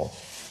access at all.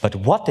 But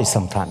what they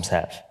sometimes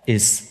have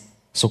is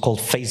so-called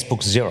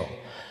Facebook Zero,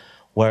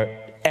 where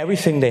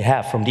everything they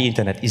have from the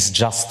internet is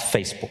just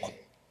Facebook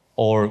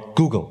or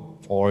Google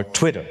or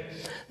Twitter.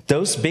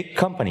 Those big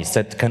companies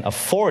that can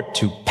afford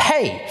to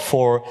pay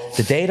for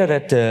the data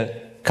that the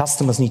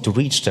customers need to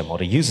reach them or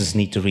the users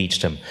need to reach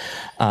them,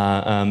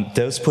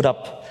 those put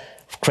up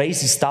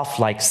crazy stuff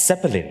like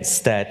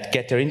Zeppelins that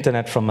get their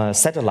internet from a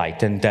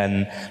satellite and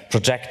then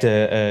project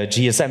a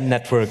GSM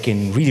network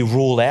in really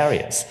rural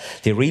areas.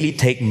 They really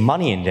take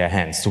money in their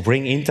hands to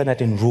bring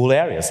internet in rural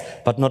areas,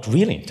 but not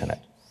real internet,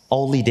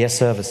 only their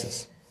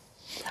services.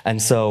 And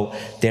so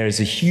there is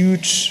a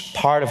huge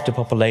part of the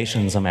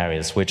population in some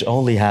areas which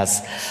only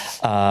has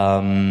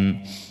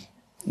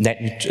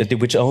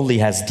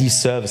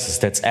these services.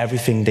 That's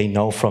everything they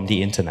know from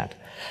the internet.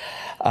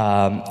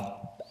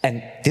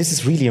 And this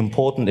is really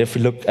important if we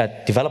look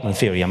at development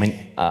theory. I mean,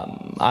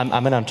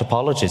 I'm an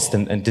anthropologist,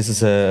 and this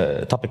is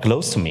a topic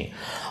close to me.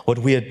 What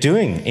we are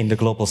doing in the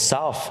Global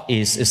South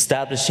is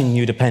establishing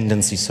new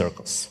dependency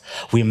circles.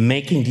 We're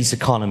making these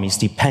economies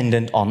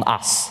dependent on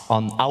us,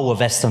 on our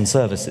Western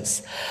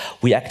services.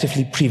 We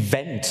actively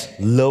prevent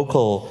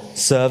local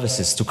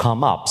services to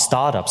come up,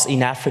 startups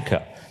in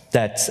Africa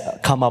that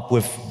come up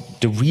with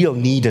the real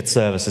needed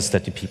services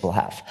that the people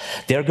have.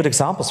 There are good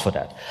examples for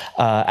that.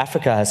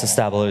 Africa has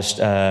established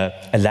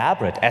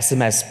elaborate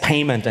SMS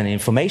payment and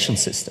information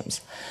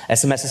systems.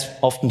 SMS is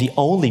often the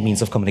only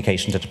means of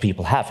communication that the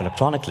people have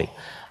electronically.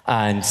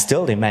 And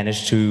still they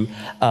manage to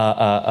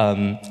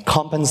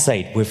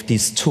compensate with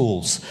these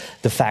tools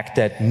the fact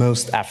that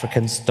most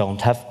Africans don't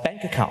have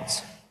bank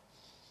accounts.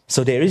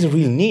 So there is a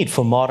real need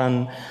for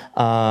modern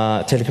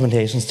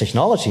telecommunications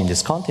technology in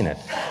this continent.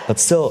 But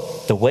still,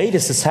 the way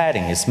this is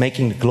heading is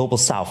making the global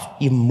south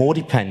even more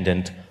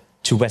dependent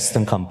to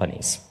Western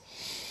companies.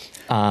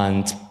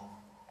 And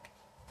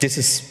this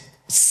is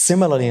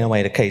similarly in a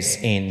way the case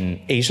in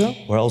Asia,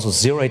 where also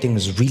zero rating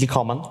is really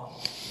common.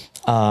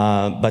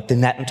 But the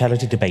net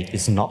neutrality debate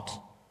is not.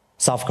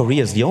 South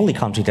Korea is the only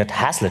country that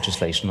has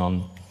legislation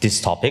on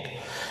this topic,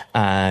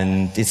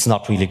 and it's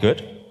not really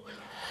good.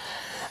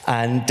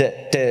 And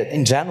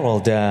in general,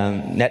 the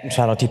net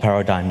neutrality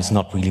paradigm is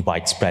not really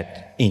widespread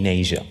in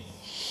Asia.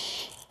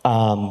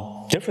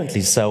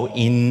 Differently so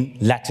in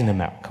Latin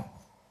America.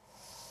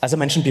 As I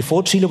mentioned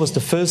before, Chile was the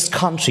first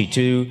country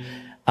to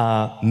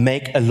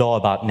make a law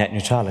about net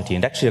neutrality,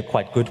 and actually a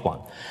quite good one.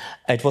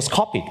 It was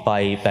copied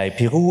by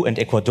Peru and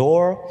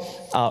Ecuador.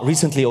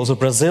 Recently also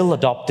Brazil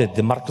adopted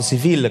the Marco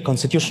Civil, a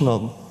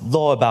constitutional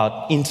law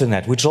about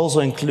internet, which also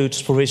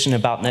includes provision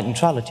about net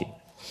neutrality.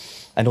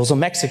 And also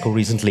Mexico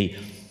recently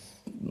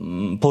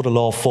put a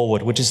law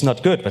forward, which is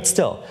not good, but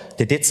still,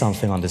 they did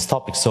something on this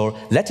topic. So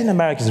Latin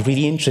America is a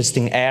really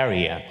interesting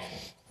area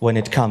when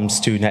it comes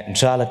to net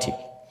neutrality.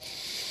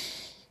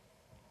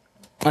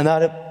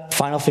 Another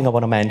final thing I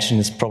want to mention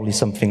is probably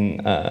something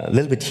a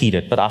little bit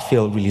heated, but I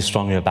feel really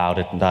strongly about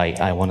it, and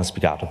I want to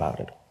speak out about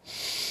it.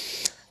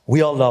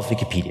 We all love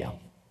Wikipedia,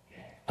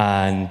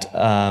 and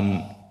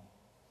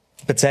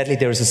but sadly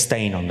there is a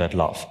stain on that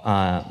love,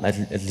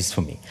 at least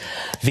for me.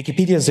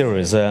 Wikipedia Zero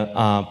is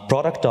a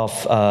product of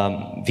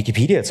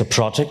Wikipedia. It's a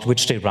project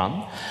which they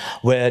run,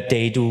 where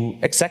they do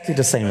exactly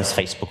the same as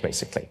Facebook,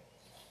 basically.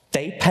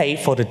 They pay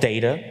for the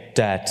data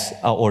that,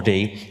 or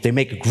they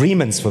make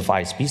agreements with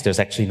ISPs, there's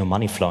actually no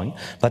money flowing,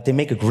 but they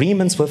make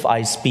agreements with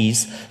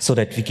ISPs so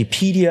that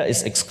Wikipedia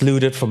is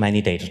excluded from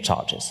any data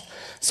charges.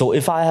 So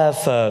if I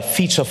have a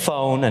feature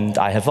phone and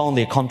I have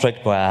only a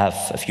contract where I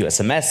have a few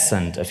SMS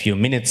and a few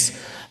minutes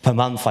per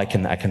month, I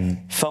can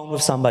phone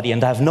with somebody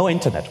and I have no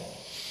internet.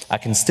 I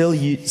can still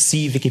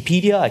see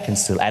Wikipedia, I can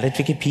still edit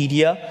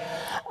Wikipedia,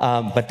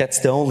 but that's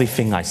the only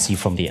thing I see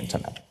from the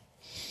internet.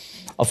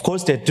 Of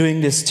course, they're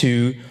doing this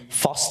to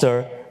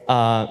foster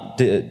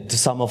the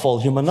sum of all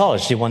human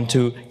knowledge. They want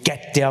to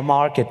get their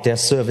market, their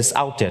service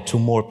out there to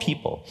more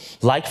people.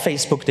 Like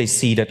Facebook, they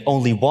see that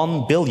only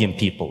 1 billion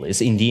people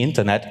is in the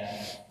internet,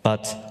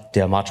 but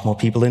there are much more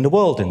people in the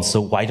world, and so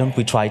why don't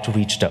we try to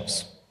reach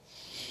those?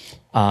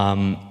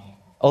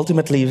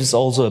 Ultimately, it's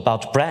also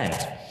about brand,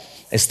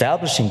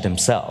 establishing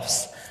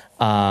themselves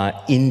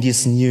in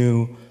these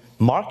new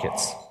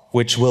markets,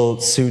 which will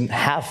soon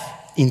have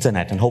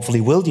internet and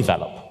hopefully will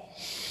develop.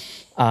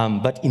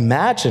 But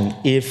imagine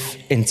if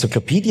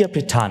Encyclopedia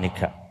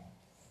Britannica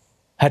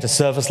had a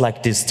service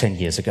like this 10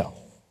 years ago.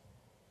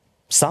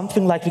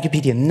 Something like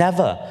Wikipedia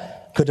never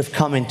could have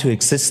come into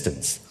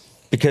existence,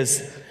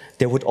 because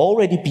there would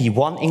already be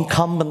one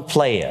incumbent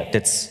player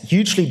that's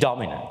hugely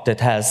dominant,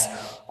 that has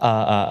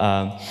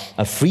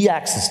a free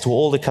access to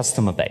all the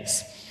customer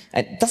base.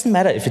 And it doesn't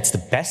matter if it's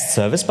the best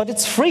service, but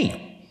it's free.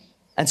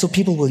 And so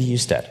people will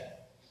use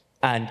that.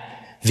 And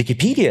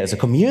Wikipedia as a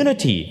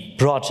community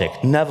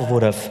project never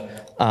would have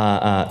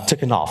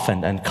taken off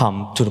and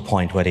come to the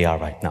point where they are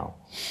right now.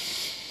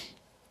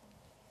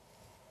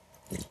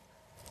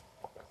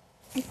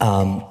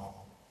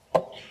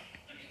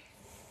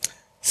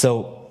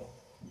 So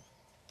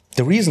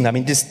the reason, I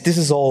mean, this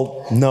is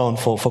all known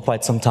for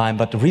quite some time,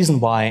 but the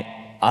reason why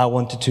I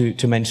wanted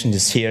to mention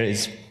this here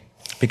is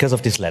because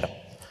of this letter.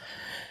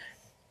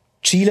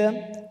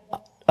 Chile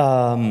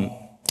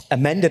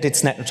amended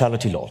its net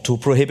neutrality law to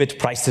prohibit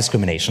price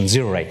discrimination,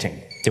 zero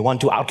rating. They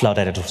want to outlaw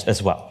that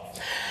as well.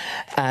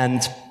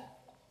 And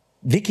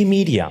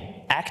Wikimedia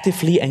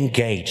actively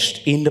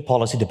engaged in the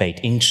policy debate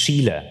in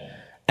Chile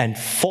and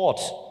fought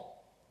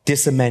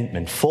this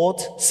amendment,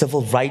 fought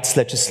civil rights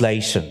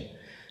legislation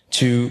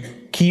to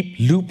keep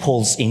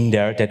loopholes in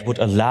there that would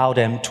allow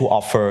them to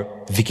offer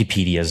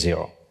Wikipedia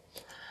Zero.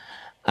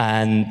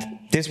 And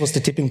this was the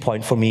tipping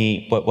point for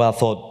me, where I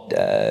thought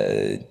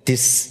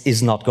this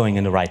is not going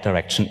in the right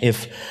direction.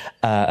 If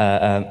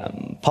a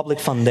public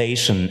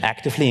foundation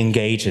actively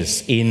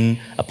engages in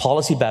a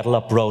policy battle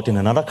abroad in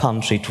another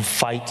country to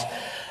fight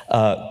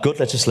good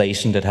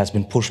legislation that has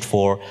been pushed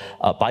for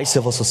by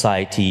civil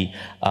society,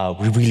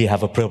 we really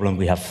have a problem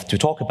we have to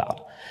talk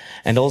about.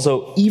 And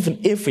also, even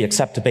if we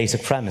accept the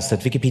basic premise that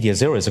Wikipedia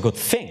Zero is a good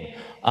thing,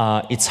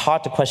 it's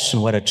hard to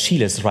question whether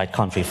Chile is the right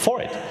country for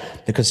it,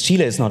 because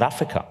Chile is not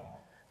Africa.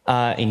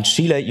 In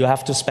Chile, you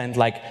have to spend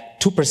like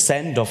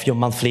 2% of your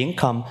monthly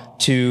income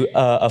to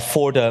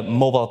afford a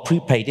mobile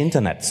prepaid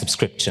internet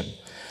subscription.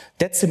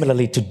 That's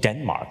similarly to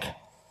Denmark.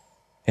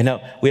 You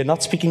know, we are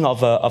not speaking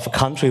of a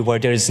country where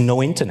there is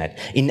no internet.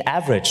 In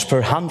average,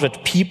 per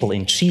 100 people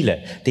in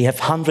Chile, they have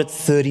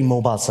 130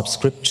 mobile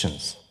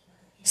subscriptions.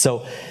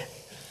 So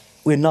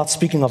we're not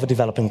speaking of a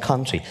developing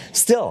country.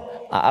 Still,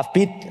 I've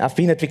been at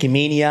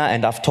Wikimania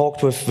and I've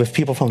talked with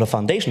people from the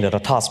foundation that are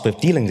tasked with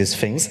dealing these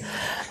things,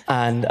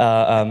 and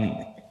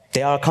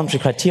there are country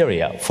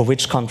criteria for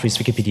which countries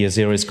Wikipedia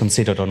Zero is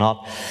considered or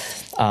not.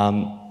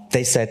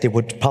 they said they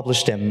would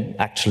publish them.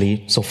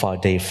 Actually, so far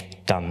they've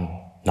done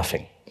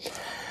nothing.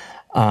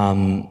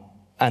 And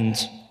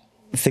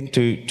I think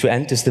to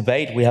end this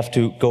debate, we have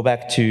to go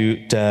back to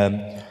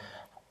the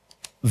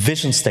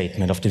vision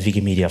statement of the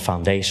Wikimedia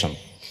Foundation.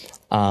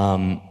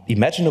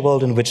 Imagine a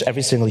world in which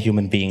every single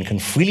human being can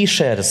freely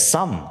share the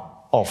sum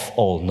of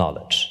all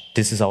knowledge.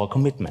 This is our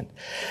commitment.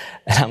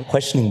 And I'm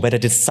questioning whether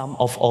this sum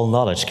of all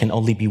knowledge can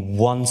only be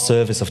one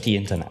service of the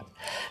internet.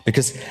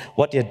 Because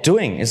what they're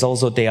doing is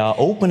also they are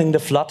opening the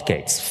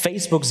floodgates.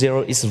 Facebook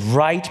Zero is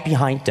right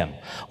behind them.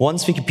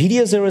 Once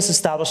Wikipedia Zero is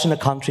established in a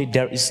country,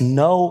 there is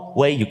no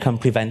way you can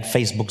prevent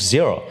Facebook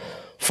Zero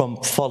from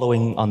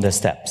following on their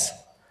steps.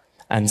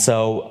 And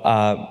so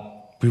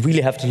we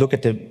really have to look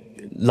at the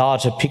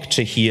larger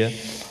picture here,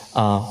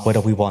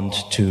 whether we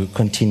want to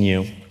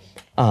continue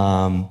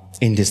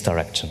in this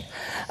direction.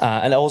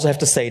 And I also have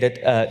to say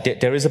that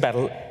there is a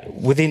battle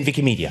within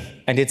Wikimedia,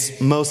 and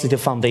it's mostly the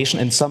foundation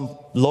and some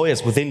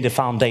lawyers within the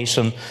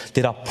foundation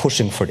that are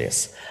pushing for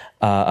this.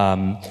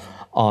 On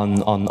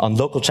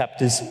local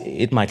chapters,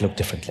 it might look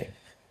differently.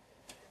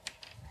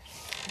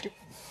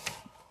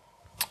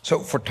 So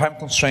for time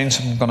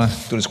constraints, I'm going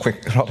to do this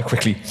rather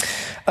quickly.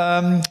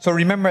 So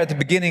remember at the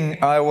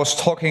beginning, I was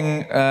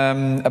talking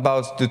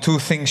about the two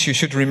things you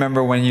should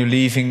remember when you're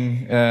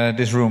leaving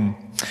this room.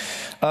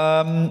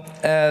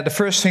 The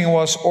first thing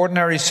was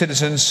ordinary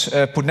citizens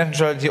put net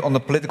neutrality on the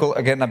political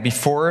agenda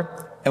before,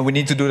 and we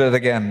need to do that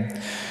again.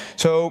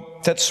 So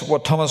that's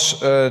what Thomas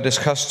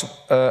discussed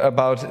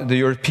about the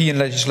European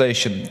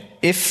legislation.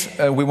 If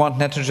we want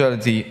net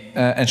neutrality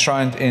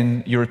enshrined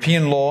in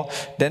European law,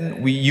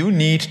 then you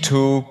need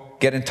to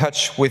get in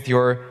touch with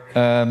your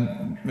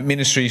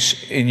ministries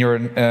in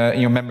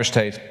your member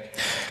state,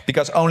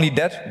 because only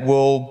that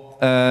will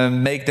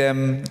make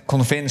them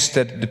convinced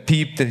that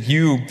that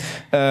you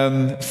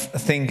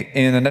think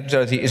in net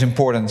neutrality is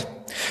important.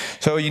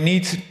 So you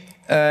need,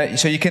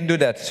 so you can do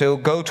that. So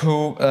go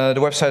to the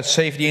website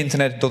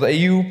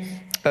SaveTheInternet.eu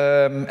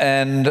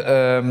and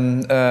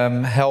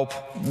help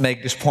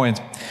make this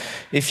point.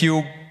 If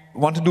you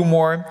want to do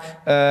more,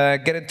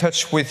 get in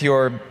touch with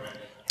your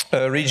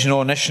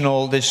regional,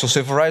 national digital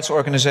civil rights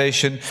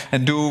organization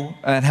and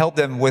help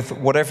them with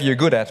whatever you're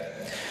good at.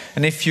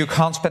 And if you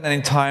can't spend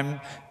any time,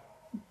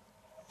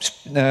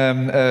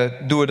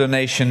 do a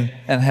donation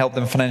and help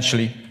them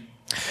financially.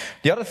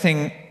 The other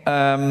thing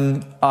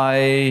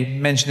I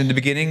mentioned in the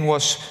beginning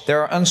was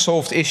there are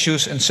unsolved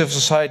issues and civil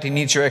society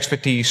needs your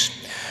expertise.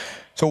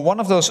 So one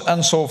of those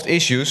unsolved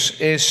issues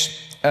is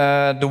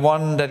the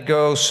one that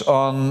goes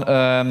on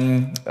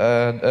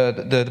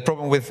the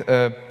problem with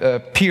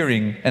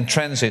peering and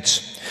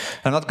transits.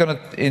 I'm not going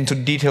into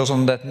details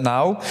on that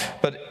now,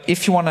 but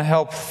if you want to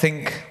help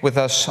think with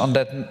us on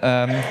that,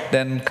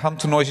 then come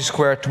to Noisy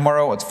Square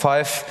tomorrow at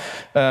 5,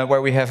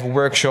 where we have a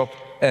workshop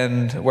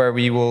and where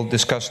we will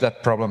discuss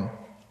that problem.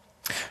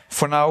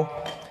 For now,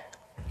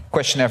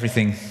 question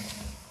everything.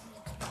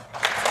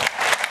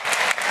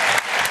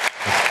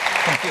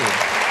 Thank you.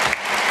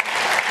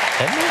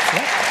 10 minutes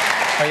left.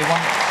 Are you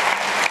one?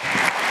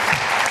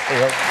 There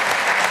you go.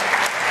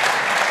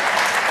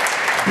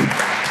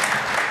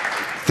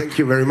 Thank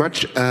you very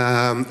much.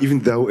 Even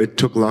though it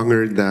took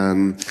longer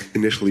than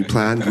initially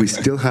planned, we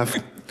still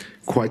have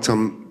quite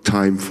some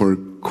time for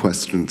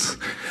questions.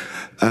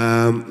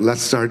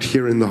 Let's start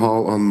here in the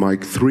hall on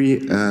mic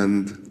 3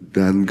 and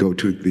then go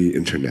to the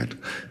internet.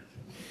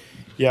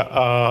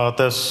 Yeah,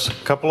 there's a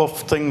couple of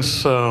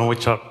things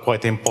which are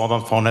quite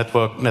important for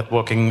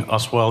networking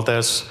as well.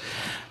 There's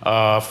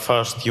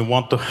first, you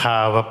want to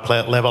have a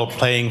level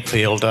playing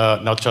field,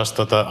 not just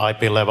at the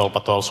IP level,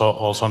 but also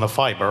on the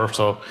fiber.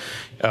 So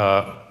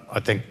I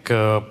think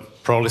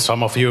probably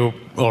some of you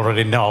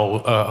already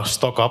know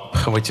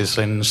StockUp, which is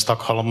in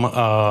Stockholm.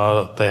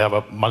 They have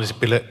a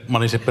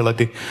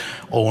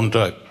municipality-owned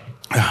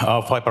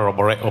fiber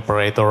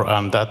operator,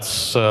 and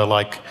that's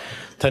like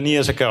 10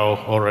 years ago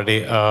already.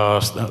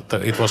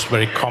 It was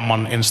very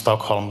common in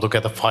Stockholm to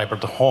get a fiber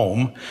to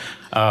home.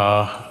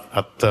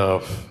 At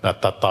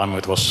that time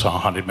it was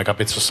 100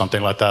 megabits or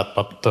something like that,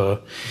 but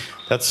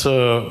that's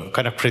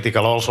kind of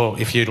critical also.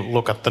 If you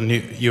look at the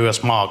new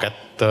US market,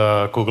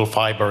 Google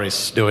Fiber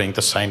is doing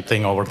the same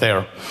thing over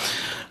there.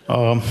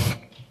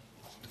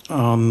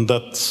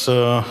 That's,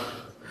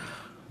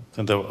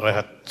 and I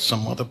had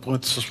some other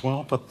points as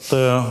well, but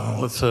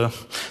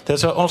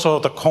there's also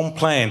the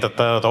complaint that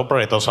the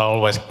operators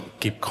always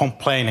keep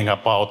complaining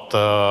about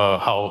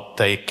how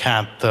they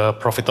can't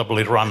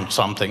profitably run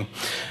something.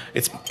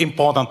 It's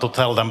important to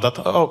tell them that,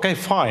 okay,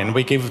 fine,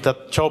 we give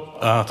that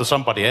job to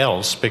somebody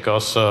else,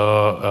 because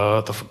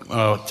not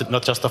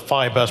just the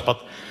fibers,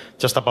 but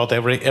just about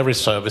every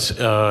service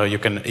you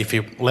can, if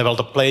you level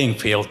the playing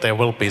field, there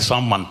will be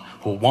someone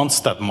who wants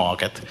that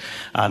market.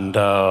 And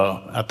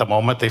at the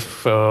moment,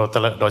 if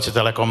Deutsche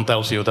Telekom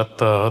tells you that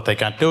they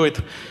can't do it,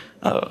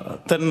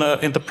 then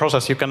in the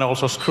process you can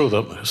also screw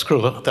the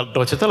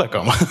Deutsche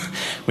Telekom,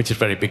 which is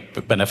very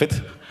big benefit.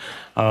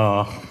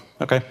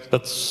 Okay,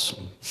 that's...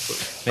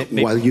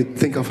 While you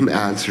think of an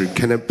answer,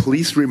 can I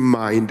please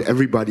remind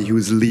everybody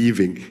who's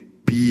leaving,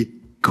 be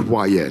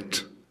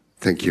quiet.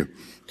 Thank you.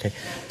 Okay,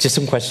 just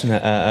some question,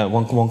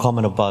 one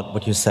comment about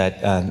what you said,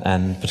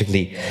 and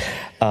particularly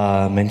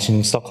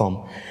mentioning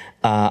Stockholm.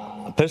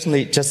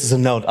 Personally, just as a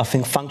note, I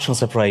think functional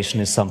separation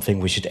is something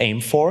we should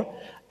aim for,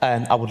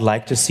 and I would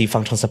like to see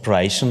functional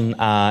separation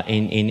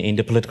in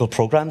the political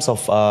programs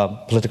of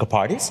political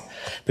parties,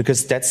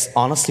 because that's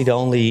honestly the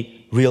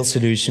only real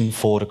solution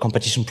for the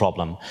competition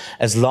problem.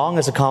 As long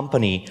as a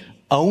company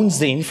owns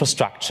the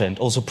infrastructure and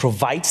also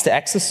provides the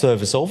access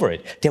service over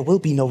it, there will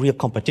be no real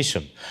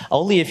competition.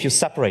 Only if you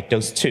separate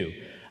those two,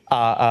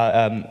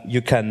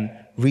 you can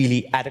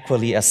really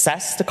adequately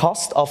assess the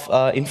cost of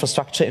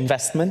infrastructure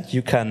investment.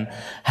 You can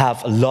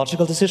have a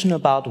logical decision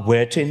about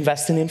where to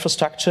invest in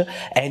infrastructure,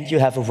 and you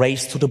have a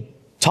race to the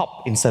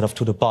top instead of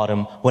to the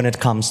bottom when it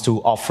comes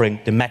to offering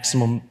the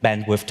maximum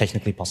bandwidth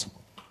technically possible.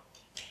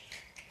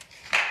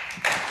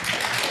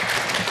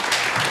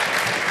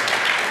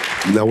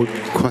 Now a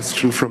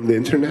question from the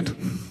internet.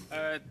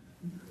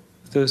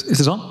 Is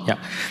this on? Yeah.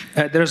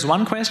 There's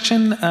one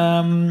question,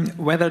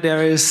 whether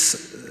there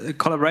is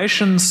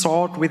collaboration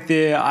sought with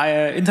the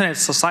Internet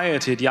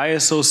Society, the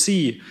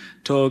ISOC,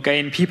 to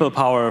gain people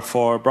power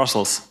for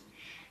Brussels.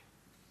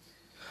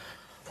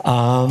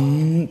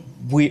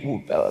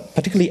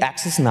 Particularly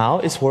Access Now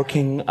is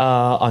working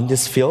on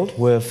this field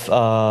with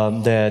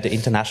the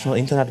international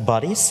internet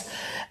bodies.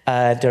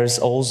 There's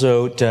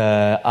also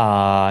the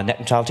Net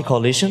Neutrality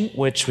Coalition,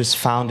 which was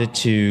founded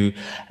to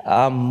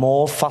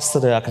more foster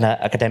the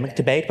academic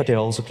debate, but they're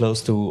also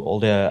close to all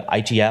the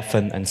IGF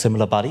and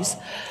similar bodies.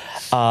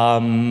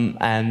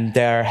 And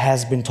there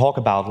has been talk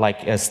about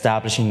like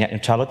establishing net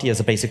neutrality as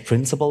a basic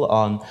principle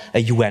on a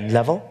UN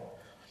level.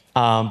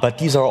 But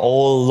these are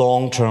all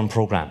long-term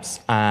programs,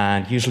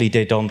 and usually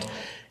they don't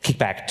kick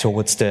back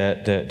towards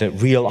the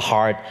real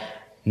hard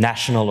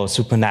national or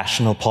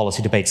supranational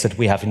policy debates that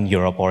we have in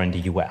Europe or in the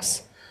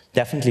US.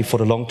 Definitely for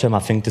the long term, I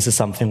think this is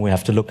something we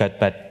have to look at,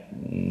 but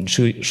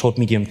short,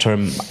 medium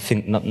term, I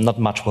think not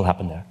much will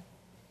happen there.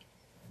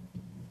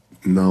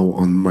 Now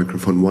on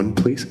microphone 1,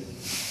 please.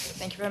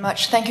 Thank you very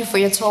much. Thank you for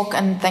your talk,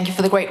 and thank you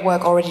for the great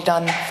work already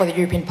done for the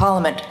European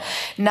Parliament.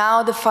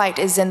 Now the fight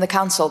is in the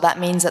Council. That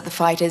means that the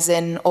fight is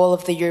in all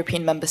of the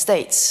European member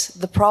states.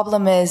 The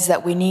problem is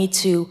that we need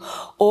to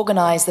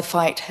organize the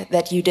fight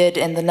that you did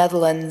in the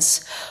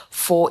Netherlands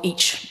for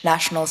each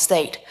national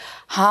state.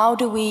 How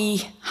do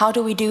we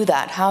do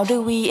that? How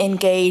do we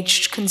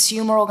engage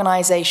consumer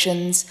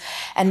organizations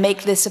and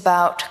make this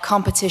about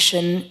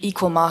competition,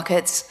 equal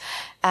markets,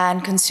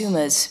 and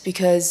consumers?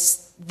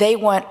 Because they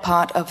weren't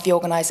part of the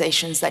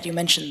organizations that you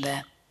mentioned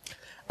there.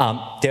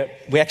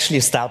 We actually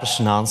established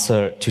an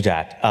answer to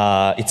that.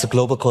 It's a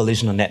global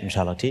coalition on net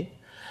neutrality,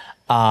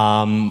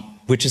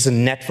 which is a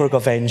network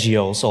of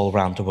NGOs all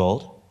around the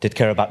world that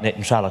care about net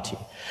neutrality.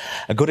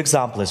 A good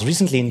example is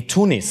recently in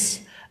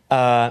Tunis,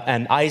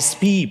 an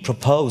ISP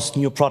proposed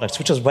new products,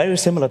 which is very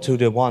similar to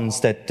the ones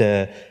that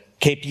the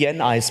KPN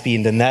ISP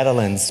in the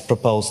Netherlands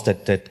proposed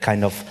that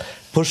kind of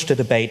pushed the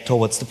debate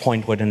towards the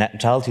point where the net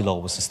neutrality law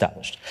was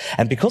established.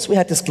 And because we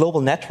had this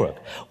global network,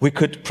 we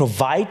could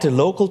provide the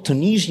local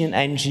Tunisian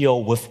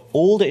NGO with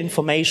all the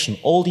information,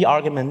 all the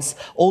arguments,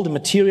 all the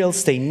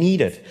materials they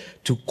needed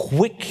to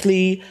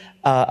quickly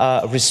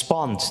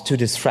respond to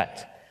this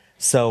threat.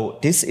 So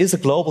this is a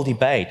global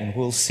debate, and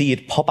we'll see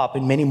it pop up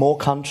in many more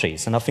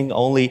countries. And I think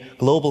only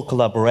global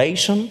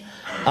collaboration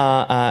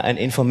and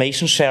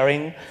information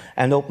sharing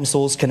and open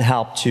source can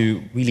help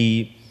to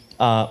really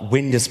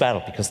win this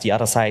battle, because the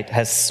other side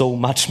has so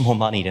much more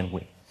money than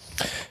we.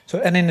 So,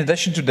 and in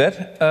addition to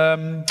that,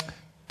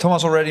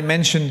 Thomas already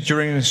mentioned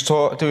during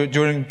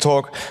the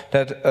talk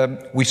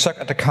that we suck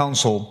at the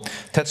Council.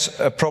 That's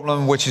a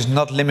problem which is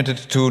not limited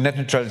to net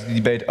neutrality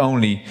debate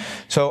only.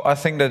 So I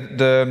think that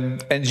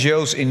the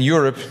NGOs in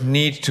Europe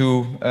need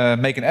to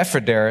make an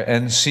effort there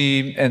and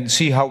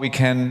see how we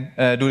can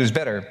do this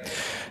better.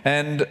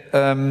 And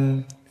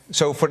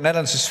so for the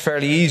Netherlands, it's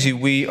fairly easy.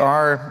 We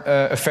are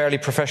a fairly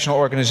professional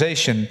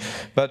organization,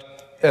 but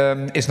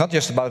it's not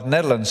just about the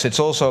Netherlands. It's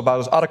also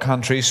about other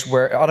countries,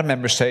 other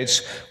member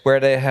states, where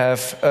they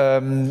have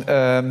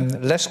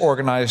less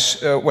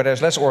organized, where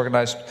there's less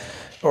organized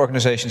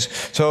organizations.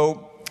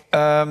 So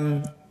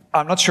I'm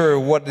not sure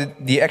what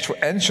the actual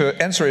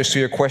answer is to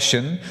your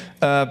question,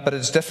 but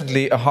it's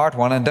definitely a hard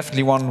one and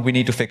definitely one we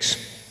need to fix.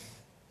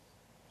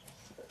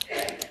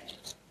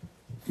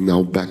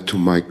 Now back to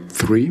mic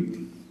 3.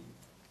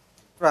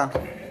 Well,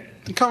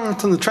 the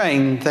comment on the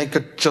train, they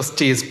could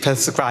just use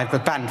prescribed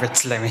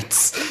bandwidth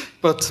limits.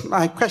 But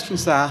my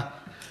questions are,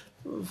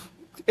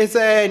 is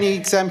there any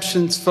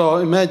exemptions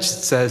for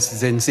emergency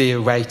services in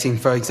zero rating,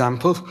 for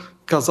example?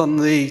 Because on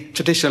the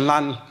traditional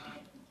land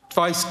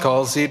voice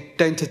calls, you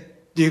don't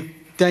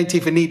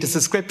even need a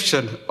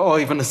subscription or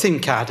even a SIM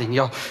card in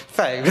your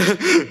phone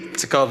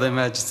to call the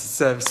emergency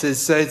services.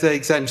 So is there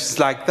exemptions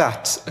like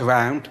that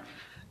around?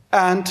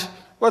 And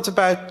what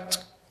about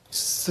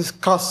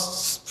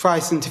costs,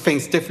 pricing to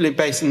things differently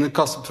based on the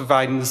cost of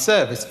providing the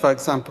service? For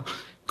example,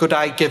 could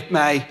I give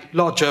my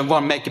lodger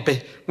 100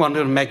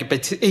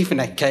 megabit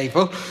Ethernet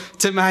cable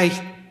to my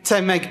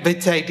 10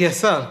 megabit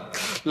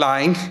ADSL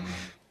line,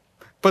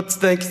 but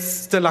they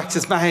still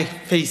access my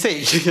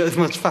PC at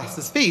much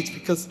faster speeds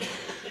because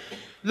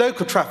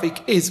local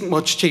traffic is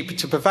much cheaper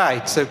to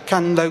provide. So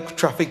can local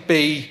traffic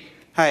be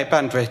higher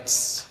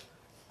bandwidths?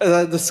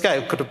 The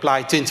scale could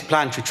apply to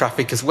interplanetary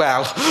traffic as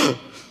well,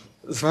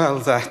 as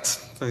that,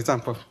 for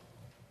example.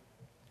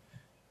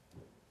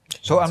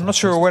 So I'm not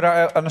sure whether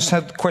I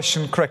understand the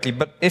question correctly,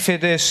 but if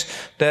it is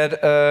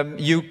that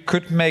you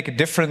could make a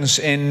difference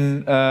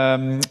in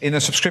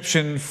a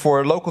subscription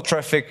for local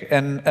traffic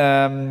and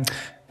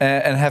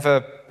have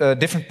a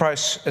different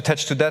price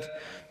attached to that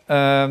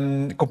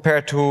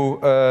compared to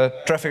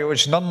traffic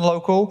which is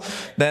non-local,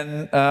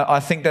 then I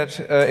think that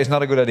is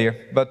not a good idea.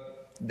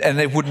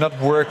 And it would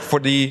not work for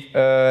the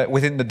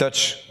within the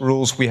Dutch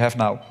rules we have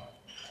now.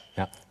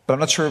 Yeah. But I'm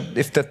not sure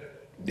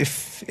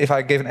if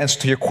I gave an answer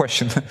to your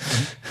question.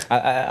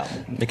 I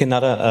make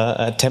another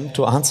attempt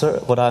to answer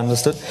what I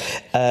understood.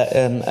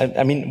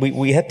 I mean,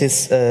 we had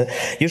this,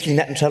 usually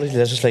net neutrality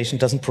legislation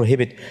doesn't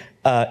prohibit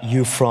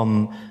you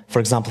from, for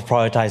example,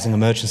 prioritizing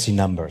emergency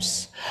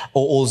numbers.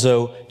 Or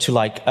also to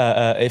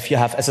if you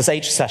have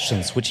SSH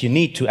sessions, which you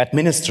need to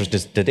administer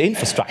the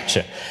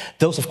infrastructure,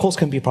 those of course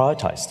can be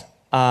prioritized.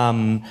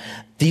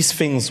 These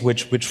things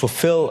which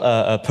fulfill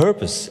a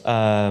purpose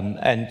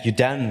and you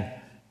then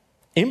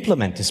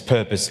implement this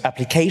purpose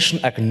application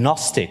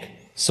agnostic,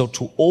 so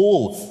to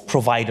all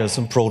providers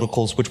and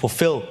protocols which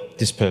fulfill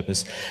this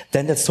purpose,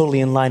 then that's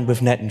totally in line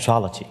with net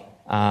neutrality.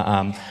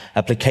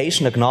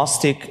 Application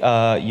agnostic,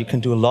 you can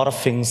do a lot of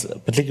things,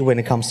 particularly when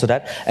it comes to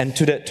that. And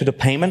to the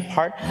payment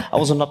part, I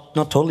was not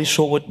totally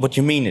sure what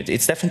you mean.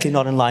 It's definitely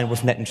not in line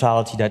with net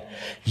neutrality that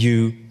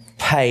you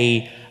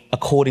pay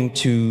according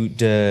to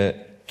the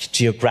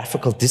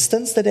geographical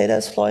distance the data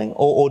is flowing,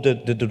 or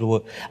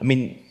I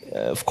mean,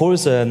 of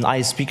course, an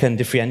ISP can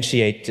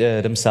differentiate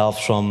themselves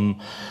from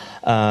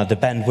the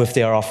bandwidth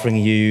they are offering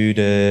you,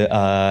 the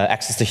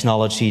access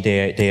technology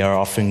they are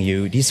offering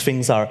you. These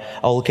things are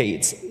okay.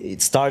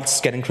 It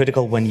starts getting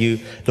critical when you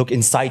look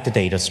inside the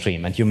data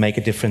stream and you make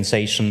a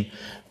differentiation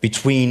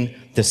between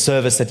the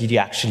service that you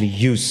actually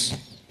use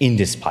in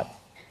this pipe.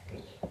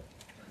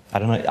 I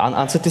don't know.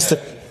 Answer this.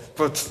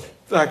 But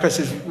the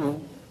question is,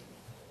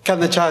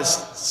 can they charge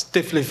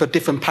differently for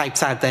different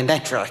pipes out their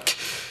network?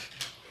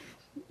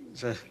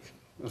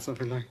 Or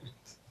something like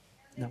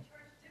that?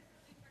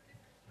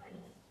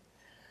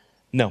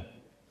 No.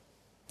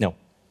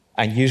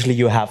 And usually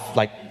you have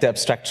the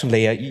abstraction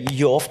layer.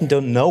 You often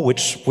don't know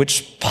which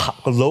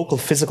local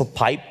physical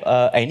pipe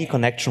any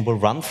connection will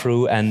run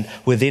through, and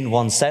within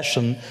one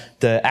session,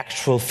 the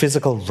actual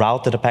physical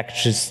route that the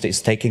package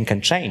is taking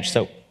can change.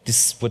 So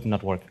this would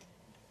not work.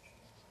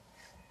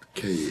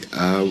 Okay.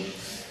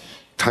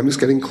 Time is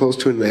getting close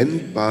to an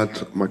end,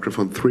 but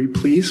microphone 3,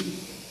 please.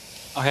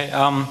 Okay,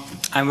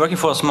 I'm working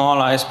for a small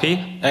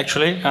ISP,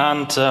 actually,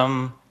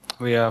 and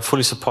we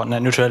fully support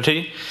net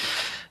neutrality.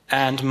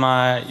 And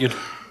you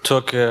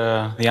took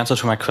the answer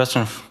to my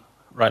question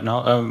right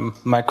now.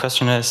 My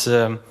question is,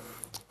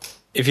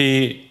 if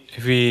we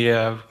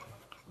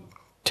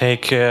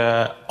take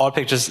all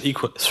packages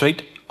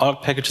treat all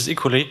packages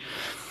equally,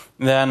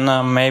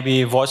 then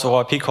maybe voice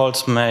over IP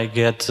calls may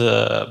get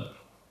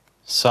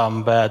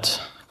some bad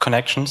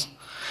connections.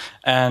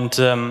 And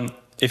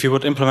if you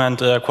would implement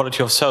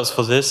quality of service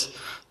for this,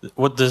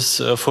 would this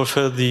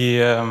fulfill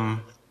the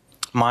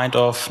mind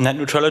of net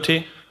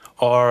neutrality,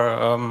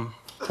 or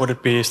would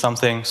it be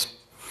something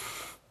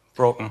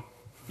broken?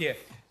 Yeah.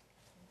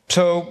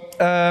 So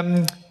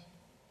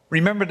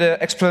remember the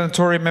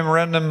explanatory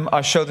memorandum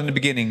I showed in the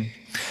beginning?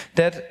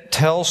 That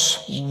tells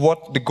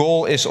what the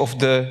goal is of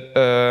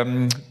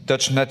the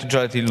Dutch net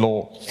neutrality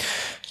law.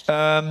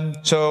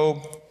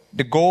 So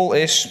the goal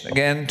is,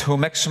 again, to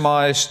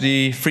maximize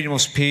the freedom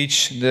of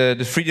speech,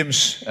 the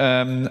freedoms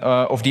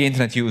of the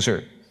internet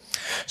user.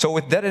 So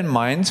with that in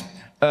mind,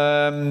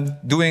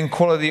 doing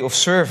quality of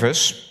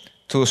service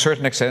to a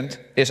certain extent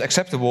is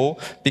acceptable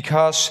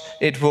because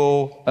it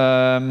will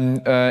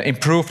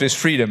improve this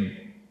freedom.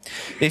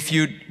 If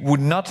you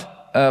would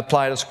not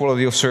apply this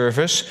quality of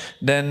service,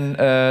 then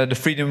the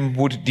freedom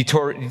would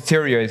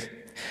deteriorate.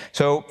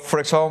 So, for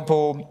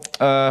example,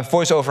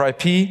 voice over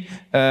IP,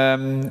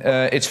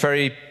 it's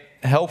very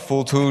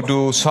helpful to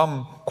do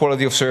some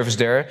quality of service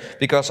there,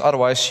 because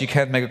otherwise you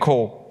can't make a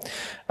call.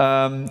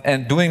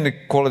 And doing the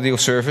quality of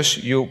service,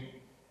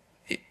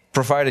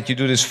 provided you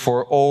do this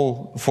for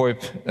all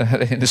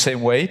VoIP in the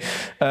same way,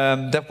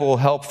 that will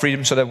help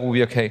freedom, so that will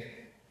be okay.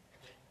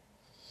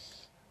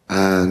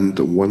 And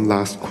one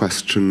last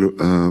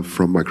question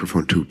from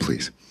microphone 2,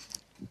 please.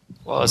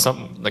 Well, it's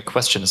not like a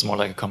question, it's more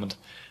like a comment.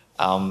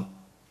 I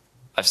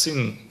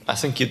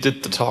think you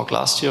did the talk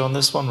last year on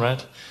this one,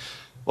 right?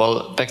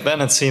 Well, back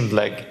then it seemed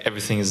like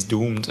everything is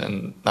doomed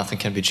and nothing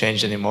can be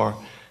changed anymore.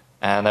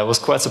 And I was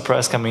quite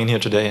surprised coming in here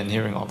today and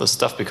hearing all this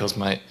stuff, because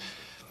my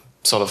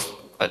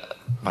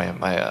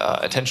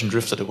attention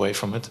drifted away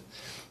from it.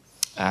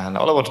 And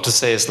all I wanted to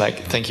say is,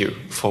 thank you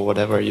for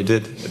whatever you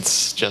did.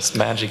 It's just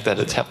magic that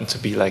it happened to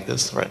be like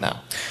this right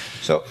now.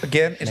 So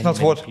again, it's not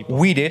what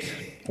we did,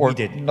 or we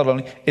did. not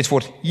only, it's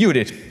what you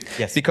did.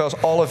 Yes. Because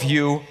all of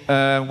you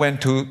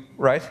went to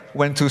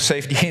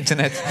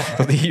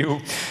SaveTheInternet.eu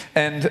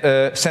and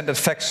sent that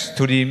fax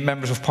to the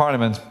members of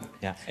parliament.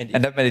 Yeah.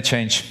 And that made a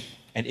change.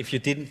 And if you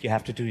didn't, you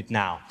have to do it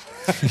now.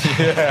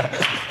 Yeah.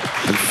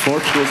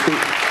 Unfortunately,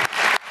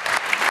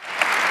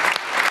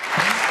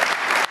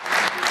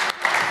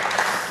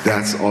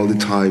 that's all the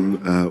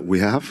time we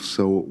have.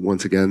 So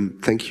once again,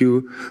 thank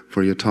you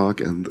for your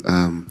talk and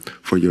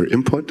for your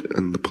input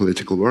and the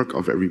political work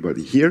of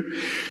everybody here.